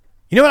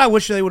 You know what I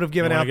wish they would have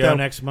given Wanna out go though?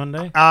 next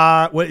Monday?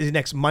 What is it,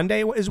 next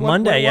Monday? Is what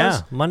Monday. what it Yeah,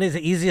 was? Monday's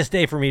the easiest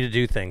day for me to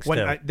do things. What,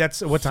 too.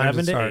 that's what time 7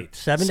 does it to start? 8.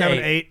 7 to 7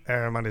 8. to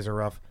 8. Mondays are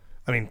rough.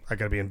 I mean, I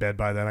got to be in bed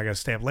by then. I got to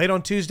stay up late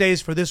on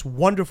Tuesdays for this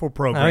wonderful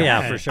program. Oh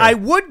yeah, for sure. I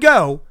would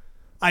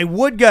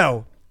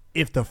go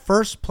if the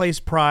first place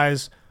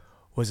prize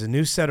was a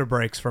new set of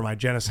brakes for my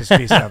Genesis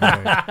G7.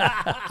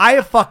 I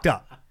have fucked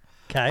up.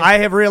 Okay. I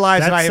have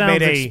realized that I have sounds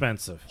made a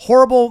expensive.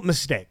 horrible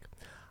mistake.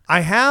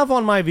 I have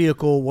on my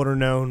vehicle what are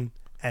known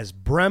as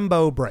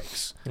Brembo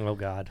brakes. Oh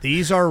God.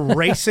 These are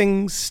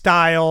racing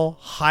style,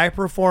 high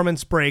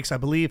performance brakes, I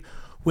believe,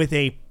 with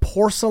a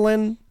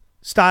porcelain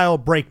style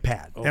brake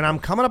pad. And I'm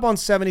coming up on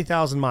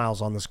 70,000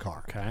 miles on this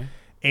car. Okay.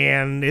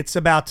 And it's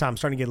about time. I'm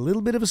starting to get a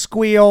little bit of a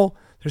squeal.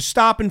 They're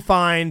stopping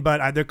fine,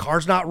 but the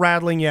car's not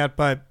rattling yet,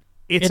 but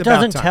it's It about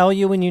doesn't time. tell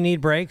you when you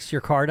need brakes.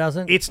 Your car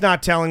doesn't. It's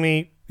not telling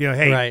me,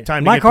 hey, right.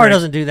 time to My get car brakes.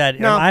 doesn't do that.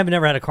 No. I've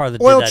never had a car that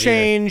did Oil that either.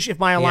 change, if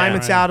my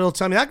alignment's right. out, it'll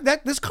tell me.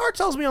 This car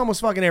tells me almost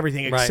fucking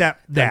everything Right.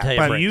 except Doesn't that. tell you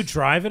But brakes. You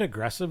drive it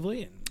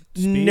aggressively and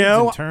speeds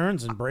No. and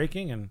turns and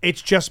braking and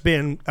it's just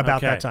been about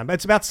Okay. that time.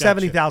 It's about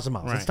 70,000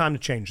 miles. It's Right. time to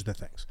change the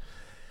things.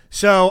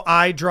 So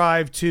I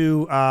drive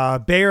to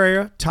Bay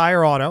Area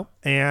Tire Auto,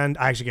 and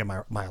I actually get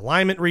my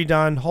alignment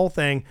redone, whole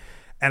thing.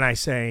 And I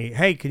say,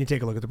 hey, can you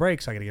take a look at the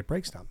brakes? I got to get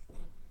brakes done.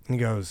 And he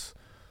goes,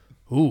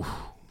 ooh,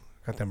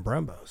 got them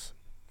Brembos.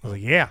 I was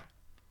like, yeah.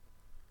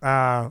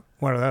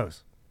 What are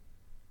those?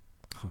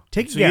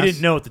 Take a so guess. you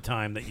didn't know at the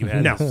time that you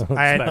had No, this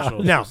I had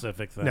special no,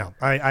 specific thing. no.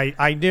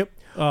 I knew.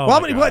 Oh,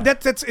 well, my God.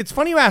 that's it's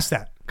funny you asked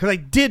that because I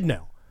did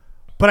know,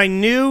 but I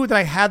knew that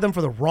I had them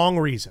for the wrong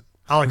reason.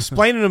 I'll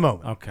explain in a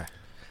moment. Okay.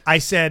 I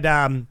said,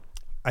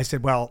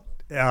 well,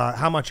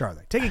 how much are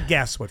they? Take a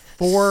guess. What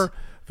for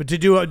to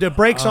do the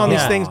brakes on these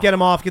Yeah. things? Get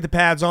them off. Get the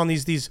pads on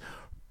these.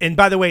 And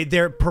by the way,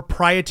 they're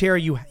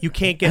proprietary. You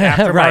can't get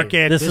aftermarket.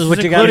 Right. This is what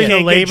you you gotta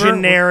can't get. get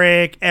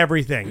generic.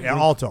 Everything.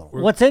 All told.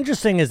 What's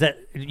interesting is that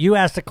you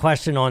asked a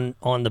question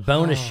on the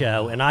bonus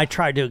show, and I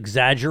tried to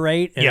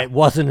exaggerate, and Yeah. it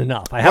wasn't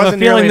enough. I have a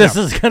Wasn't feeling nearly this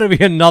is going to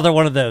be another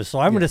one of those. So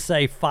I'm going to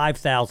say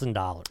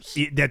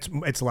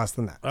 $5,000. It's less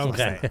than that.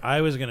 Okay.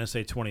 I was gonna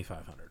say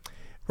 2,500.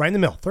 Right in the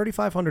middle.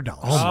 $3,500.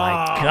 Oh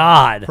my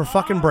God. For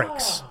fucking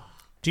brakes.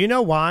 Do you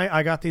know why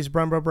I got these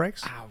Brembo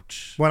brakes?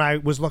 Ouch. When I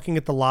was looking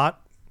at the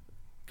lot,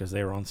 Because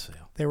they were on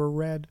sale. they were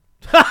red.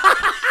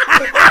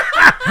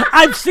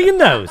 I've seen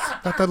those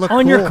Thought they looked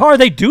on cool. your car.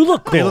 They do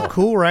look cool. They look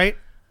cool, right?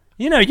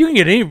 You know, you can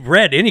get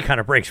any kind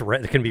of brakes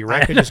red that can be I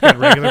red. could just get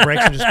regular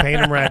brakes and just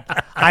paint them red.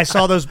 I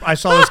saw those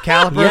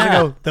calipers Yeah.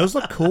 and go, those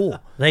look cool.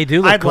 They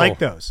do look I'd cool. like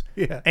those.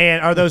 Yeah.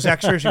 And are those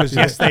extras? She goes,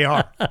 yes, they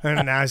are.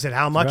 And I said,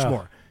 how much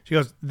more? She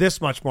goes,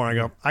 this much more. I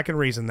go, I can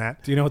reason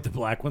that. Do you know what the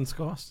black ones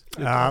cost?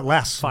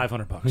 Less.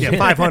 $500. Yeah,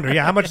 500.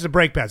 Yeah, how much is the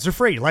brake pads? They're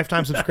free.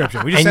 Lifetime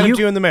subscription. We just And sent them you-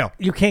 to you in the mail.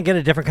 You can't get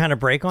a different kind of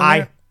brake on I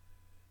there?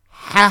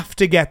 have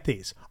to get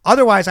these.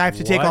 Otherwise, I have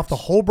to take What? off the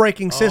whole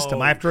braking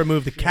system. I have to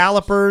remove the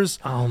calipers.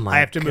 Oh, my I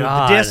have to remove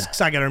God. the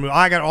discs. I got to remove.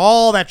 I got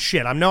all that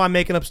shit. I know I'm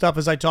making up stuff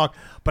as I talk,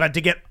 but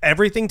to get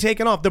everything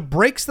taken off, the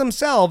brakes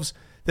themselves,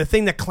 the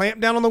thing that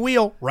clamped down on the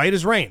wheel, right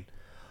as rain.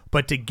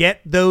 But to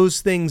get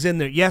those things in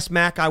there, yes,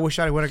 Mac, I wish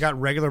I would have got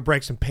regular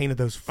brakes and painted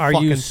those Are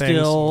fucking you things.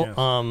 still Yes.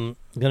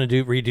 going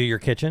to redo your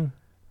kitchen?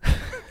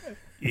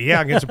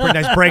 Yeah, I get some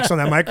pretty nice brakes on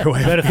that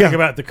microwave. Better think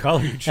about the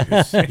color you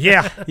choose.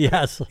 Yeah.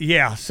 Yes.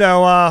 Yeah,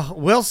 so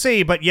we'll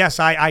see. But yes,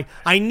 I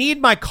need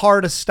my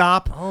car to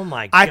stop. Oh,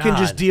 my I can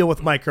just God. deal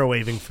with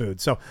microwaving food.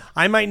 So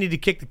I might need to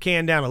kick the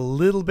can down a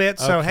little bit.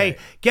 So, Okay. hey,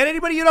 get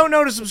anybody you don't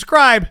know to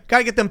subscribe. Got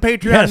to get them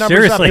Patreon Yeah, numbers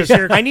seriously. up this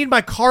year. I need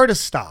my car to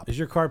stop. Is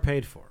your car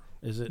paid for?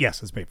 Is it?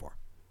 Yes, it's paid for.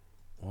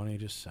 Why don't you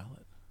just sell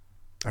it?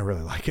 I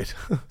really like it.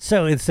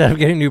 So instead of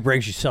getting new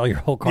brakes, you sell your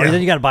whole car. Yeah. Then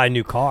you got to buy a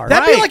new car.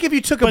 That'd be Right. like if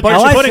you took a But bunch Oh,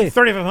 you're I of... putting see.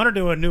 $3,500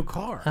 to a new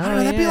car. I don't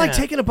know, that'd be like yeah.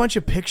 taking a bunch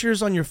of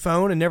pictures on your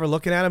phone and never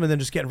looking at them and then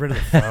just getting rid of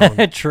the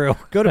phone. True.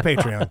 Go to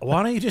Patreon.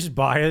 Why don't you just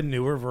buy a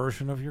newer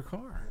version of your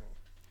car?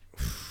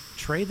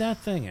 Trade that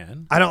thing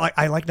in. I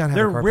like not having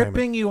They're a car ripping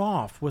payment. you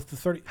off with the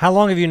 30. How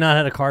long have you not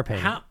had a car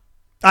payment? How?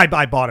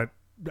 I bought it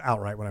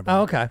outright when I bought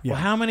Oh, it. okay. Yeah.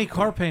 Well, how many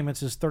car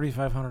payments is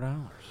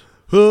 $3,500?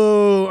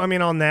 Who, I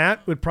mean, on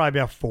that would probably be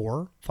about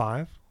 4,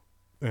 5.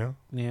 Yeah.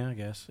 Yeah, I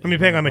guess. I mean,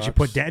 depending on how much you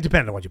put down,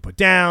 depending on what you put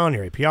down,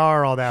 your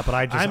APR, all that. But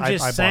I I'm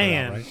just bought it saying.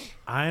 outright.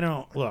 I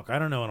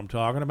don't know what I'm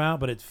talking about,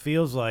 but it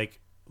feels like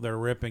they're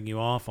ripping you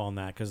off on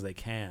that because they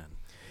can.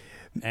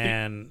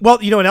 And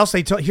Well, you know what else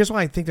they told? Here's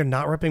why I think they're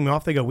not ripping me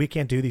off. They go, we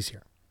can't do these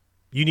here.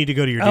 You need to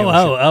go to your Oh,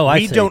 dealership. I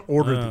we see. don't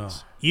order Oh.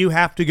 these. You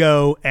have to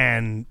go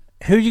and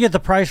Who'd you get the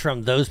price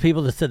from? Those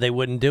people that said they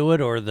wouldn't do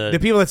it, or The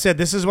people that said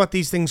this is what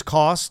these things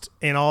cost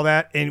and all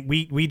that, and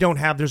we don't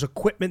have. There's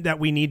equipment that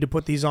we need to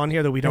put these on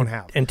here that we don't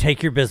have. and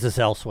take your business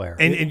elsewhere.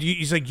 And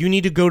he's like, you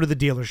need to go to the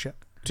dealership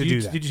to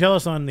do that. Did you tell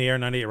us on the Air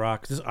 98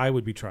 Rock? 'Cause I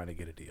would be trying to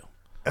get a deal.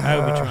 I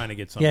would be trying to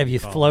get something. yeah, have you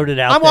involved. floated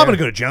out I'm there? going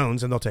to go to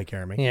Jones and they'll take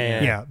care of me.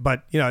 Yeah.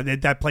 But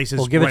that place is.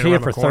 We'll give it right to you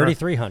around for the corner.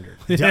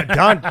 $3,300.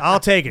 Done. I'll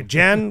take it.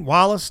 Jen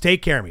Wallace,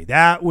 take care of me.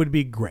 That would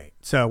be great.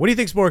 So, what do you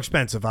think's more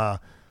expensive?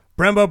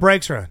 Brembo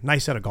brakes or a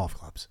nice set of golf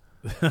clubs?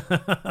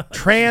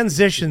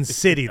 Transition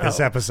City this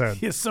episode.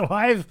 Yeah, so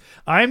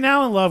I'm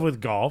now in love with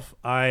golf.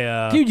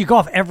 Dude, you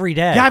golf every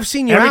day. Yeah, I've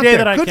seen you Every out day there.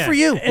 that I Good can. for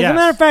you. As Yes. a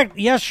matter of fact,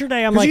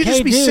 yesterday I'm Because like, you just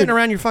hey, be dude. sitting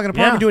around your fucking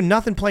apartment Yeah. doing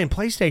nothing, playing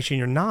PlayStation.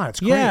 You're not. It's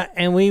great. Yeah,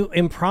 and we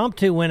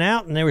impromptu went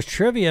out, and there was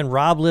trivia, and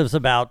Rob lives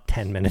about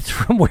 10 minutes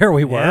from where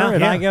we were. Yeah,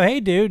 and yeah. I go, hey,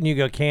 dude. And you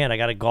go, can't. I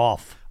got to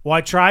golf. Well,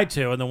 I tried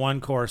to in the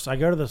one course. I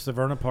go to the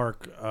Severna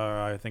Park.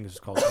 I think it's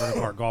called Severna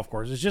Park Golf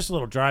Course. It's just a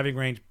little driving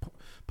range,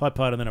 putt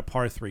putt, and then a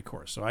par 3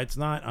 course. So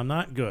I'm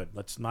not good.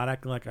 Let's not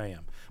act like I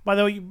am. By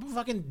the way, you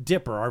fucking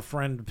Dipper, our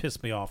friend,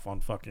 pissed me off on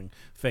fucking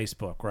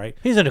Facebook, right?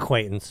 He's an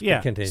acquaintance. but Yeah.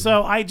 continue.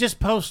 So I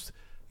just post,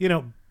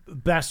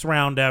 best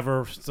round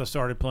ever since I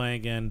started playing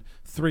again.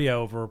 3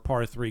 over,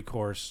 par 3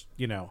 course.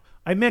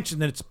 I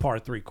mentioned that it's a par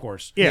 3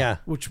 course. Yeah.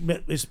 Which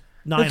is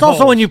 9 It's also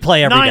holes. when you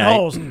play every 9 day.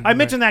 holes. I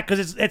mentioned that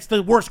because it's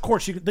the worst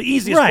course, the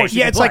easiest Right. course you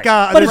Yeah, can it's play.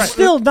 like but it's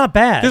still not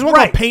bad. There's one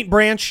Right. called Paint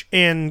Branch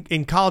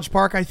in College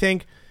Park, I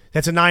think.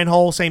 That's a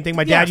 9-hole. Same thing.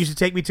 My dad Yes. used to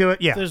take me to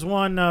it. Yeah. There's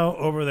one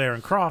over there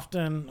in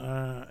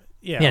Crofton.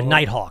 Yeah,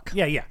 Nighthawk.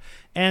 Yeah.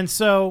 And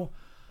so,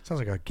 Sounds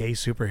like a gay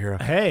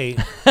superhero. hey.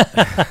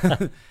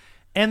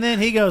 And then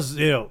he goes,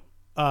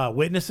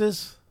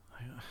 witnesses?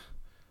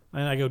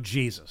 And I go,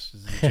 Jesus.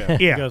 This is a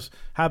joke. Yeah. He goes,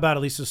 how about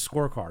at least a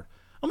scorecard?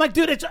 I'm like,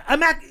 dude, it's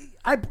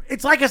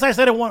like as I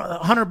said, I won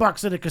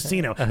 $100 at a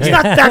casino. It's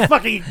not that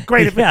fucking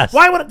great. Yes.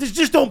 Why would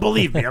just don't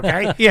believe me?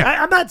 Okay.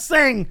 Yeah. I'm not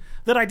saying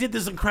that I did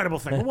this incredible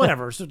thing, but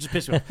whatever. So just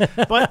piss me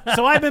off. But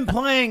so I've been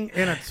playing,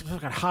 and it's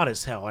fucking hot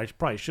as hell. I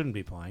probably shouldn't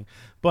be playing,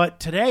 but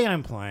today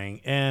I'm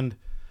playing, and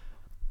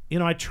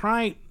I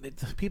try.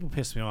 People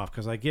piss me off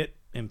because I get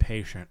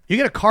impatient. You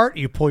get a cart,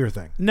 you pull your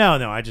thing.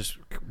 No, I just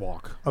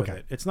walk. with Okay.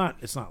 it. It's not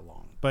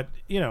long, but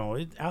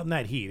out in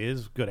that heat, it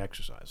is good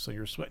exercise. So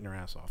you're sweating your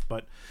ass off.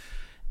 But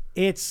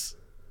it's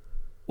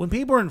when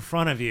people are in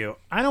front of you,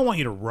 I don't want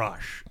you to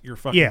rush. You're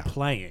fucking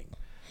playing,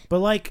 but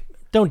like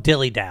Don't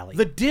dilly-dally.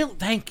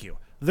 Thank you.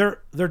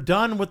 They're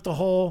done with the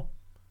whole.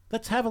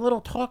 Let's have a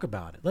little talk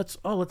about it. Let's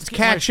get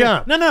catch my shit.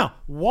 up. No.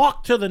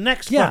 Walk to the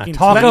next fucking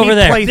talk team. over me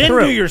there. play Then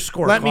through. do your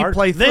scorecard. Let me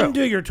play through. Then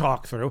do your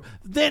talk through.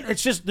 Then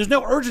it's just there's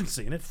no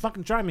urgency, and it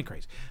fucking drives me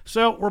crazy.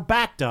 So we're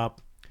backed up,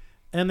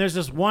 and there's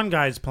this one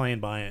guy's playing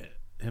by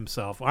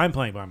himself. I'm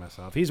playing by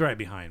myself. He's right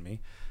behind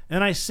me,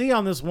 and I see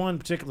on this one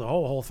particular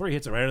hole 3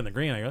 hits it right on the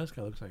green. I go, this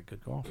guy looks like a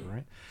good golfer,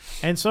 right?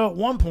 And so at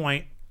one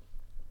point,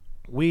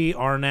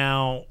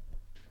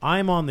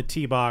 I'm on the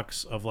tee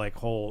box of like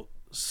hole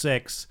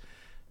 6.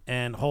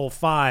 And hole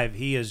 5,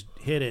 he has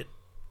hit it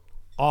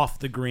off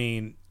the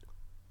green,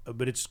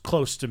 but it's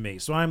close to me.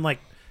 So I'm like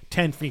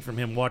 10 feet from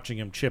him watching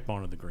him chip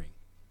onto the green.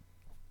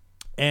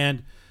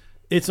 And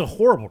it's a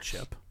horrible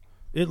chip.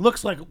 It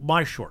looks like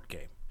my short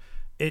game.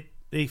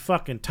 He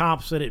fucking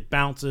tops it. It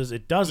bounces.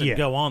 It doesn't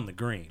go on the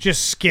green.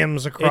 Just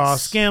skims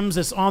across. It skims.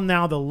 It's on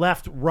now the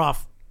left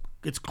rough.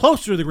 It's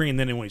closer to the green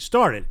than when we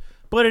started.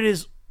 But it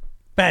is...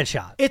 Bad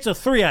shot. It's a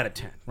 3 out of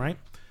 10, right?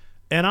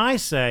 And I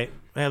say...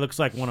 Hey, it looks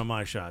like one of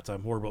my shots.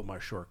 I'm horrible at my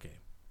short game.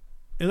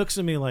 He looks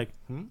at me like,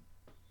 And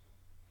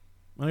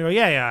I go,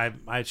 yeah,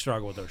 I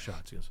struggle with those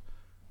shots. He goes,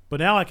 but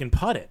now I can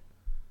putt it.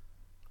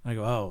 I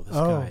go, this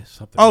guy is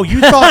something. Oh, you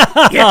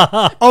thought?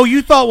 Yeah. Oh,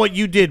 you thought what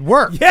you did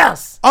worked?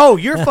 Yes. Oh,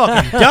 you're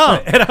fucking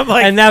dumb. And I'm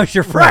like, And now it's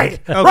your friend.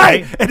 right,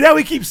 right. And now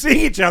we keep seeing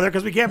each other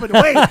because we can't put it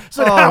away.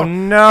 So Oh now,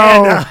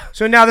 no! And,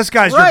 So now this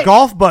guy's your right.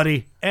 golf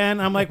buddy.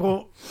 and I'm like,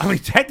 well,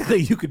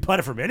 technically you could putt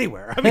it from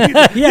anywhere. I mean, you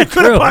Yeah,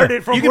 could have true. putted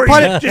it from You can where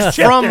putt you it just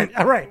chipped from it.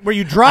 Right. where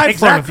you drive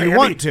Exactly. from if you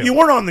want to. You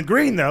weren't on the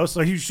green though,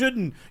 so you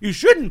shouldn't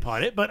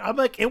putt it. But I'm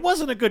like, it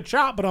wasn't a good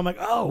shot. But I'm like,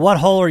 What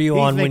hole are you He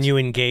on when thinks- you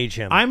engage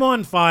him? I'm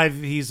on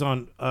 5. He's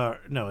on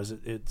no,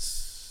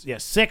 it's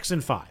 6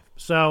 and 5.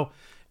 So,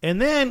 and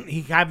then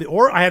I have the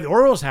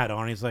Orioles hat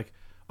on. He's like,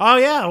 oh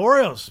yeah,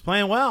 Orioles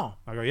playing well.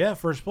 I go, yeah,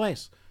 first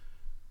place.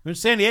 We were in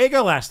San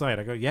Diego last night.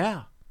 I go,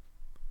 yeah.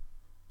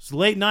 It's a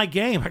late night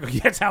game. I go,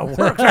 yeah, that's how it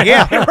works.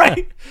 Yeah.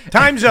 Right.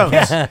 Time zones.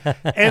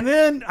 And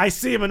then I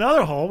see him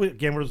another hole.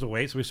 Again, where's the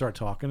weight? So we start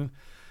talking.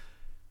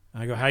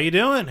 I go, how you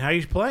doing? How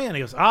you playing? He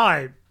goes,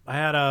 I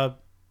had a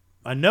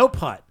no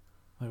putt.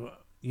 I go,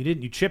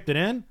 you chipped it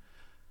in?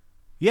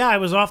 Yeah, I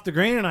was off the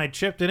green and I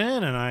chipped it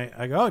in, and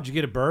I go, "Oh, did you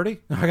get a birdie?"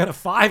 I got a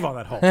 5 on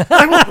that hole.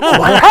 I'm like,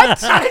 what?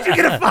 How did you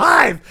get a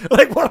 5?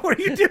 Like, what were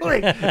you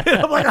doing? And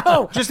I'm like,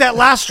 oh, Just that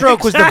last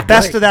stroke was the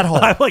best of that hole.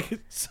 I'm like,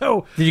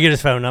 so Did you get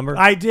his phone number?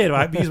 I did.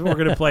 We're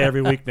going to play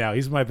every week now.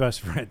 He's my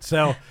best friend.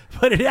 So,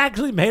 but it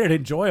actually made it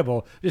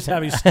enjoyable just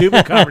having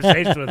stupid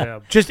conversations with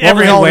him. Just What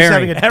every was he hole was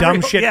wearing? having a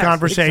dumb shit Yes,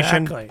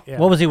 conversation. Exactly. Yeah.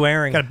 What was he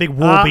wearing? Got a big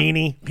wool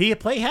beanie. He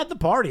had the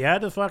party. He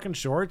had the fucking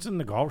shorts and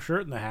the golf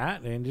shirt and the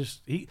hat, and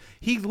just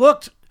he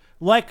looked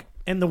like.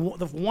 And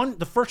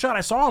the first shot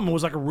I saw him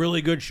was like a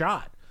really good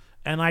shot,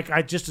 and like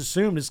I just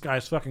assumed this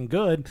guy's fucking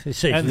good.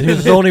 And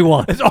There's only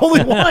one. It's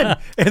only one.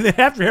 And then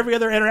after every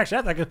other interaction,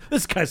 I'm like,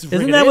 this guy's a freaking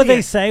Isn't that what they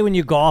idiot. say when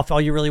you golf?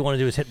 All you really want to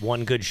do is hit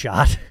one good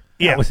shot.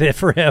 Yeah. That was it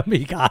for him.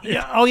 He got it.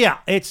 Yeah. Oh yeah.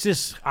 It's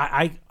just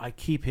I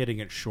keep hitting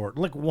it short.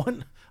 Like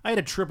I had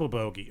a triple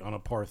bogey on a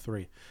par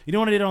 3. You know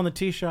what I did on the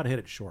tee shot? I hit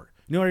it short.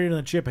 You know what I did on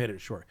the chip? I hit it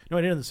short. You know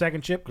what I did on the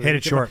second chip? Hit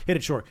it short. Hit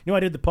it short. You know what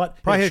I did the putt?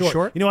 Probably hit it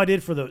short. You know what I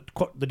did for the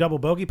double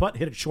bogey putt?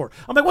 Hit it short.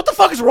 I'm like, what the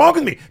fuck is wrong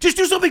with me? Just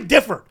do something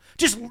different.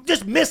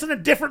 Just miss in a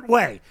different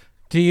way.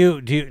 Do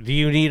you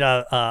need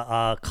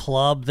a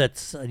club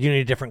that's? Do you need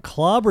a different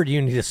club, or do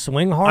you need to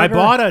swing harder? I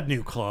bought a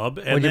new club.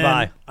 And What'd you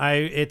then buy?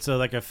 It's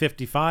like a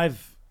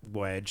 55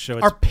 wedge. So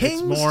it's, Are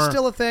pings it's more,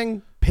 still a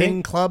thing?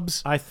 Ping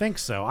clubs? I think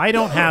so. I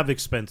don't have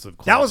expensive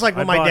clubs. That was like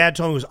when I my bought- dad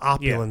told me it was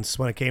opulence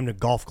when it came to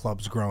golf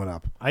clubs growing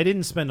up. I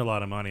didn't spend a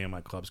lot of money on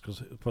my clubs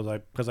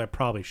because I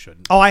probably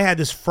shouldn't. Oh, I had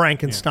this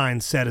Frankenstein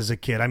set as a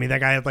kid. I mean,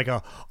 that guy had like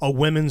a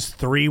women's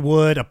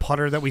 3-wood, a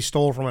putter that we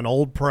stole from an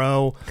old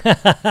pro.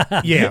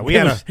 Yeah, we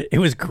had It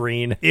was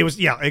green. It was,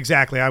 yeah,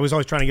 exactly. I was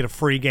always trying to get a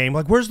free game.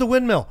 Like, where's the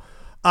windmill?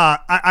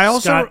 I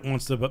also Scott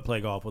wants to play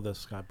golf with us.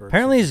 Scott Bergson.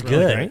 Apparently he's Really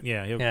good. great.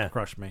 Yeah, he'll Yeah.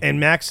 crush me. And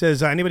Max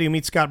says anybody who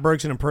meets Scott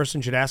Bergson in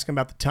person should ask him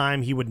about the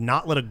time he would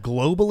not let a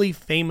globally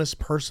famous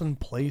person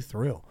play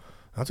through.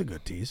 That's a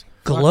good tease.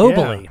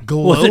 Globally. yeah.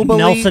 Was it Globally?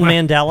 Nelson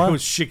It Mandela?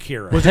 was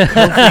Shakira. Was it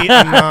Kofi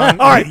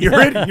Annan? All right,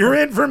 you're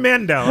in for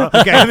Mendo.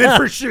 Okay, I'm in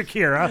for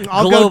Shakira.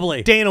 I'll Globally.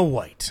 go Dana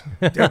White.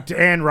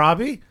 And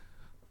Robbie.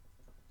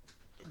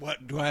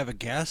 What do I have a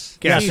guess?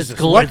 Yes, Jesus. it's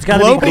It's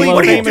gotta be globally global.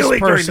 What are you famous doing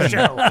during the person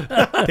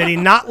show? did he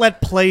not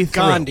let play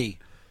through? Gandhi.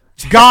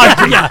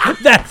 Gandhi. Yeah,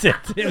 that's it.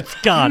 It's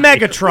gone.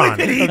 Megatron.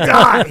 Did he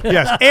die?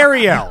 Yes,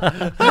 Ariel.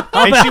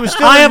 And she was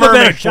still I in have a better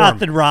mermaid shot form.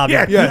 than Robbie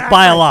Yeah.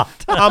 by a lot.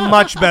 A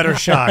much better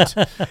shot.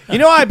 You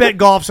know, I bet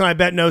golfs and I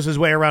bet knows his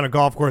way around a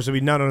golf course would be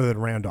none other than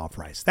Randolph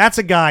Rice. That's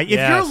a guy. If you're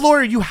a Yes.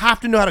 lawyer, you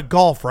have to know how to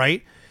golf,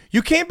 right?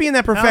 You can't be in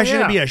that profession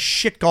yeah. and be a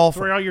shit That's where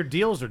golfer. all your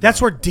deals are. That's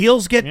done. where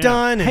deals get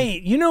done. and- Hey,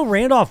 you know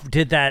Randolph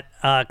did that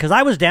because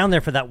I was down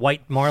there for that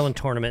White Marlin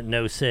tournament in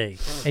OC,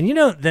 and you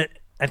know that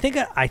I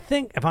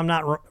think if I'm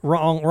not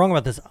wrong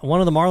about this,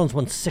 one of the Marlins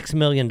won $6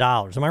 million.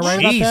 Am I right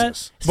about that?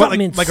 Jesus. What,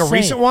 Something like a insane.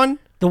 recent one?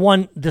 The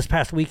one this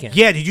past weekend.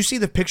 Yeah, did you see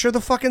the picture of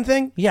the fucking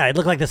thing? Yeah, it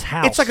looked like this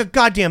house. It's like a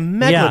goddamn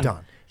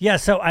megalodon. Yeah,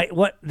 so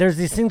there's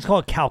these things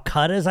called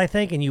Calcuttas, I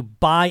think, and you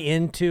buy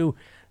into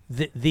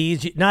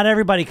these. Not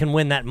everybody can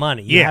win that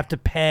money. You Yeah. have to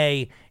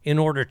pay in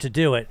order to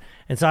do it.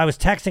 And so I was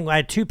texting. I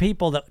had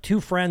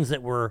two friends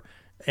that were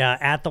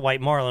at the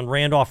White Marlin,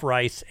 Randolph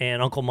Rice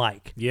and Uncle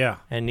Mike. Yeah.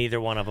 And neither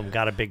one of them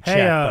got a big Hey,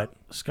 check.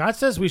 But Scott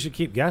says we should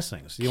keep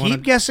guessing. So you Keep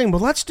want guessing,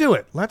 but let's do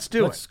it. Let's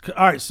do it.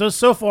 All right.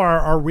 So far,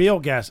 our real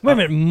guess. wait a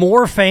minute,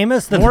 more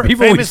famous than More the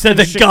people we famous said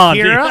than that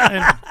Gandhi.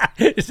 Shakira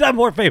It's not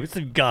more famous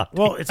than Gandhi.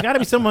 Well, it's got to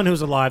be someone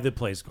who's alive that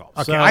plays golf.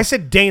 Okay, So, I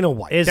said Dana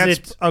White. is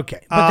That's it-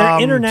 okay? but they're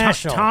Tom-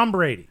 international. Tom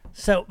Brady.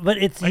 So, but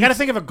it's I got to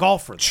think of a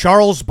golfer.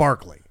 Charles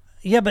Barkley.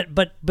 yeah,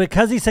 but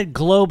because he said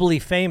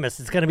globally famous,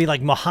 it's going to be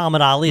like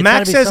Muhammad Ali. It's Max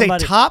gotta be says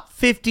somebody- a top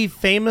 50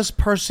 famous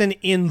person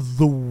in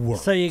the world.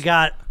 So you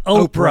got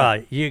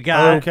Oprah, you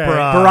got Okay.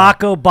 Barack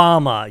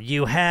Obama,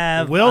 you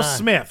have Will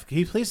Smith.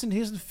 He's in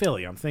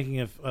Philly. I'm thinking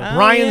of.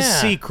 Ryan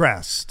yeah.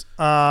 Seacrest.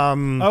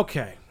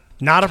 Okay.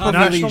 Not a Tommy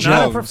professional. Lee Not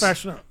a Jones.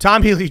 professional.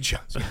 Tommy Lee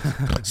Jones.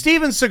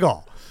 Steven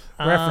Seagal.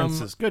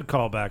 References. Good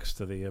callbacks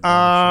to the.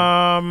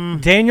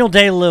 Daniel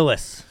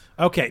Day-Lewis.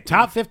 okay.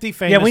 Top 50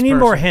 famous. Yeah, we need person.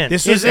 more hints.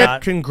 This Is is it-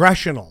 it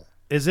congressional.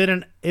 Is it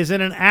an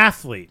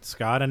athlete,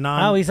 Scott? A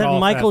non. Oh, he said golf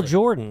Michael athlete.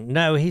 Jordan.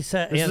 No, he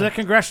said This is a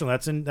congressional.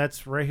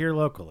 That's right here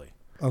locally.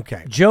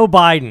 Okay. Joe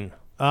Biden.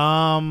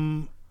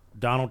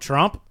 Donald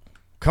Trump.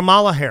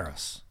 Kamala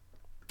Harris.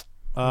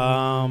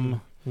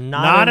 Not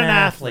Not an an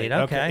athlete.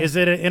 Okay. Is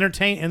it in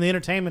the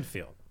entertainment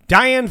field?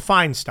 Dianne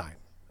Feinstein.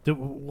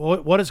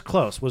 What is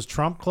close? Was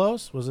Trump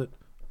close? Was it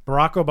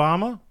Barack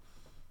Obama?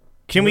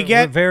 Can we We're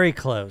get? very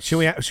close? Should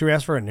we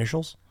ask for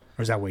initials,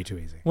 or is that way too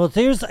easy? Well,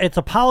 it's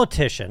a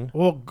politician.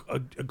 Well,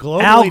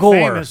 globally Al Gore.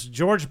 famous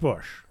George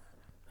Bush.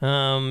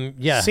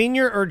 Yeah.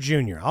 Senior or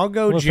junior? I'll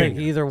go We'll take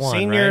junior. either one,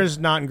 Senior right? is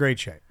not in great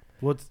shape.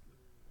 What's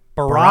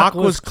Barack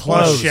was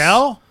close.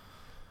 Michelle?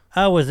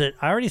 Oh, was it?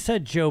 I already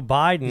said Joe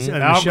Biden.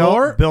 Al Michelle,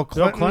 Gore? Bill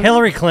Clinton.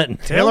 Hillary Clinton.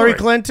 Hillary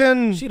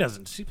Clinton. She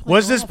doesn't. She plays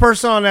Was this golf.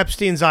 person on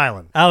Epstein's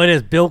island? Oh, it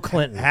is Bill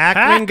Clinton.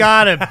 Hackman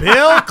got it.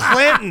 Bill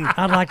Clinton.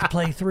 I'd like to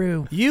play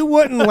through. You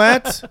wouldn't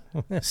let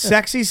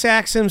Sexy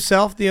Sax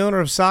himself, the owner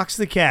of Socks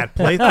the Cat,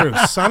 play through.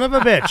 Son of a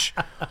bitch.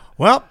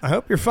 Well, I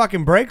hope your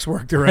fucking brakes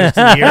work the rest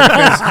of the year.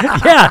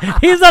 'Cause Yeah,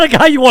 he's not a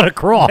guy you want to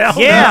cross.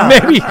 yeah.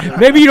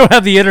 Maybe you don't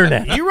have the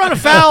internet. you run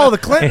afoul of the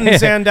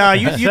Clintons, and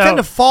you tend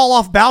to fall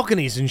off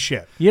balconies and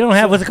shit. You don't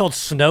have what's it called,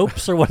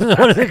 Snopes, or what is it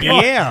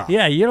called? Yeah.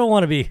 Yeah, you don't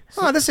want to be.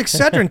 Oh, this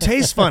Excedrin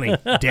tastes funny.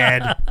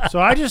 Dead.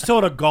 So I just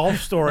told a golf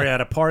story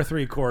at a par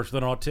 3 course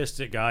with an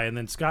autistic guy, and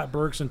then Scott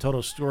Bergson told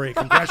a story at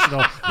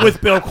Congressional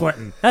with Bill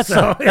Clinton. That's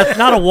that's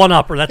not a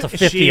 1-upper. That's a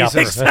 50-upper.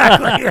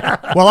 Exactly. Yeah.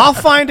 Well, I'll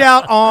find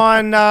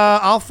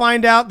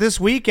out this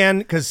weekend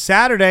because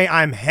Saturday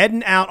I'm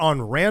heading out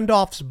on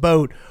Randolph's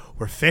boat.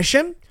 We're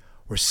fishing,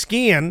 we're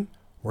skiing,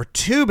 we're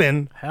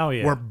tubing, Hell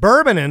yeah. we're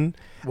bourboning.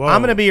 Whoa.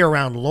 I'm going to be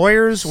around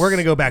lawyers. We're going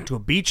to go back to a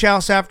beach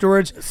house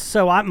afterwards.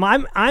 So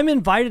I'm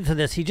invited to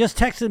this. He just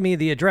texted me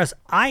the address.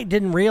 I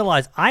didn't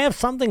realize I have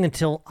something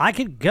until I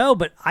could go,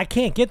 but I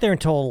can't get there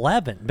until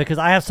 11 because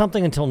I have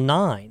something until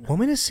 9. Want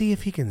me to see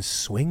if he can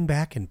swing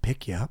back and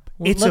pick you up?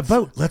 Well, It's a let's-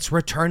 boat. Let's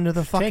return to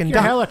the fucking your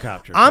dock.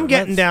 helicopter. I'm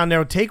getting down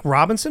there. Take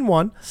Robinson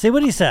 1. See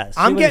what he says.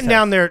 I'm getting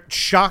down there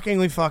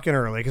shockingly fucking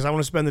early because I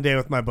want to spend the day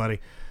with my buddy.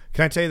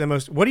 Can I tell you the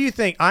most? What do you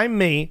think? I'm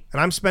me, and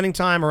I'm spending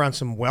time around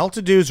some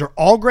well-to-dos. They're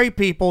all great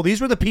people.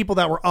 These were the people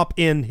that were up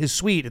in his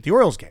suite at the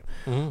Orioles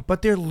game.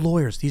 But they're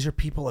lawyers. These are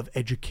people of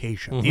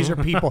education. These are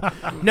people.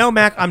 No,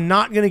 Mac, I'm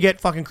not going to get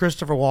fucking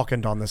Christopher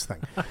Walken on this thing.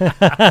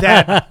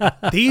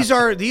 These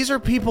are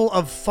people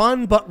of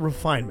fun but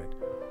refinement.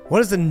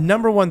 What is the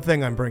number one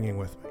thing I'm bringing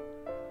with me?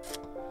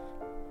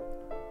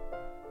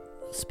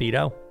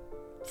 Speedo.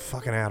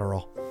 Fucking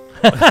Adderall.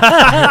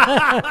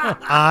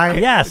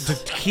 Yes. To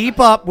keep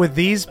up with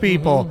these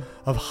people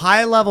of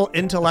high level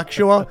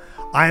intellectual,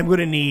 I am going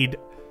to need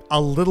a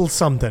little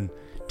something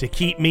to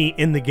keep me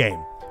in the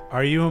game.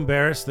 Are you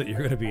embarrassed that you're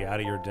going to be out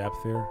of your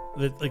depth here?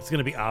 That it's going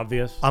to be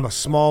obvious? I'm a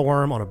small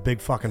worm on a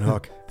big fucking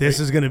hook. This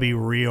is going to be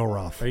real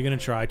rough. Are you going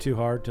to try too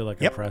hard to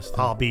Yep. impress them?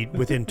 I'll be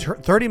within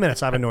 30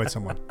 minutes. I've annoyed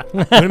someone.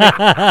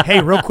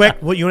 Hey, real quick.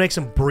 You want to make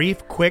some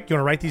brief, quick? You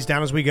want to write these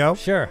down as we go?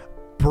 Sure.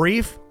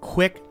 Brief,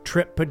 quick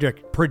trip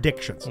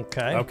predictions.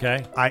 Okay.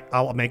 Okay.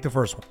 I'll make the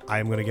first one. I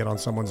am going to get on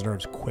someone's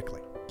nerves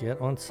quickly.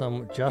 Get on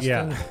some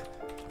Justin. Yeah.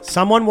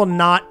 Someone will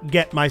not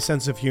get my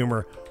sense of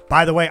humor.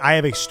 By the way, I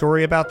have a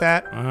story about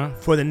that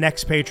for the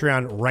next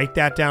Patreon. Write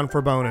that down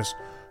for bonus.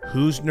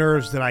 Whose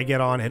nerves did I get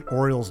on at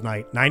Orioles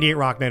night? 98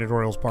 Rock Night at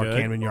Orioles Park, Good.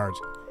 Camden Yards.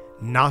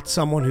 Not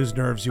someone whose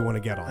nerves you want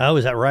to get on. Oh,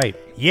 is that right?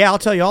 Yeah, I'll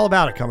tell you all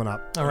about it coming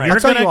up. All right. I'll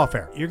tell you off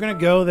air. You're going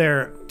to go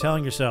there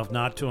telling yourself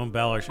not to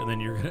embellish, and then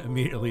you're going to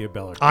immediately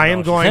embellish. I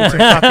am going to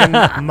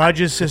fucking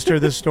Mudge's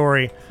sister this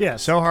story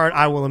so hard.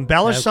 I will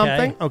embellish Okay.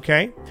 something.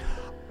 Okay.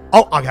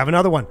 Oh, I have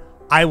another one.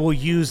 I will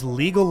use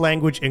legal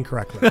language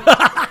incorrectly.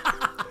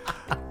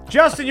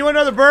 Justin, you want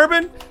another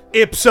bourbon?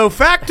 Ipso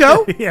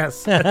facto.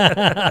 Yes.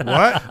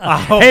 What?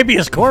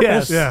 Habeas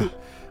corpus. Yes. Yeah.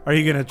 Are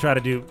you going to try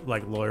to do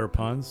like lawyer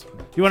puns?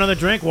 You want another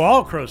drink? Well, I'll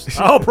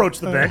approach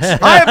the bench.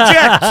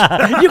 I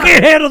object. You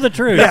can't handle the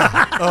truth.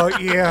 Oh,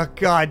 yeah.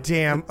 God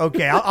damn.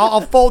 Okay. I'll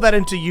fold that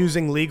into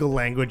using legal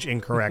language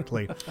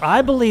incorrectly.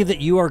 I believe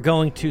that you are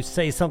going to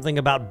say something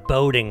about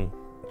boating,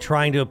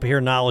 trying to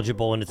appear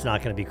knowledgeable, and it's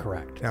not going to be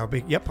correct. Now,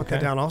 put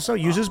that down also.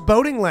 Uses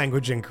boating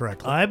language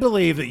incorrectly. I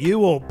believe that you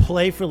will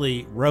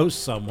playfully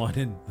roast someone,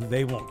 and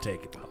they won't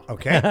take it well.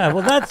 Okay.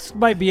 Well, that's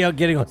might be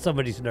getting on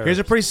somebody's nerves. Here's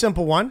a pretty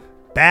simple one.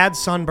 Bad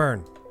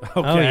sunburn. Okay.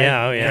 Oh,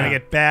 yeah. You're going to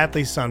get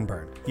badly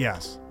sunburned.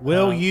 Yes.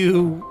 Will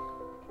you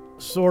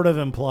sort of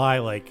imply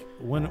like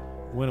when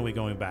are we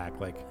going back?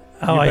 Like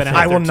Oh, you've I been see. out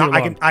I there will too not.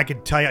 long. I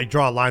can tell you. I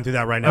draw a line through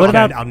that right now. What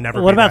about I'll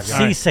never. what be about that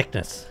guy.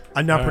 seasickness?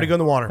 I'm not pretty good in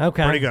the water.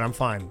 Okay. Pretty good. I'm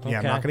fine. Yeah,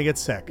 I'm Okay. not going to get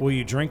sick. Will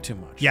you drink too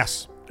much?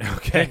 Yes.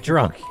 Okay. Get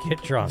drunk.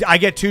 Get drunk. I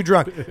get too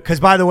drunk. Because,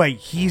 by the way,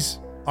 he's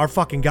our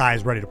fucking guy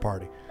is ready to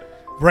party.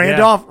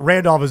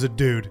 Randolph is a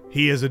dude.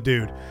 He is a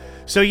dude.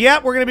 So, yeah,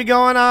 we're going to be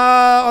going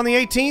on the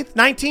 18th,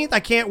 19th. I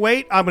can't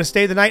wait. I'm going to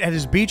stay the night at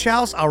his beach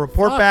house. I'll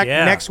report back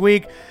next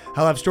week.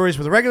 I'll have stories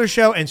for the regular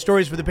show and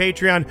stories for the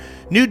Patreon.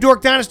 New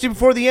Dork Dynasty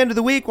before the end of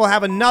the week. We'll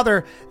have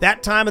another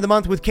that time of the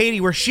month with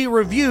Katie where she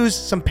reviews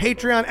some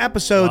Patreon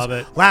episodes. Love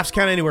it. Laughs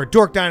Count Anywhere,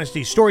 Dork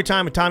Dynasty,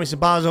 Storytime with Tommy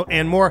Sabazo,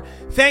 and more.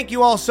 Thank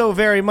you all so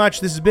very much.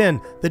 This has been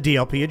the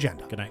DLP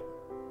Agenda. Good night.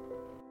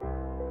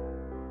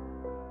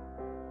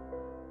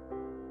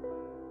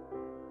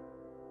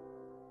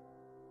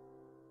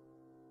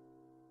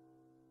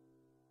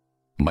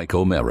 Mike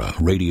O'Mara,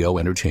 Radio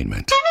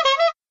Entertainment.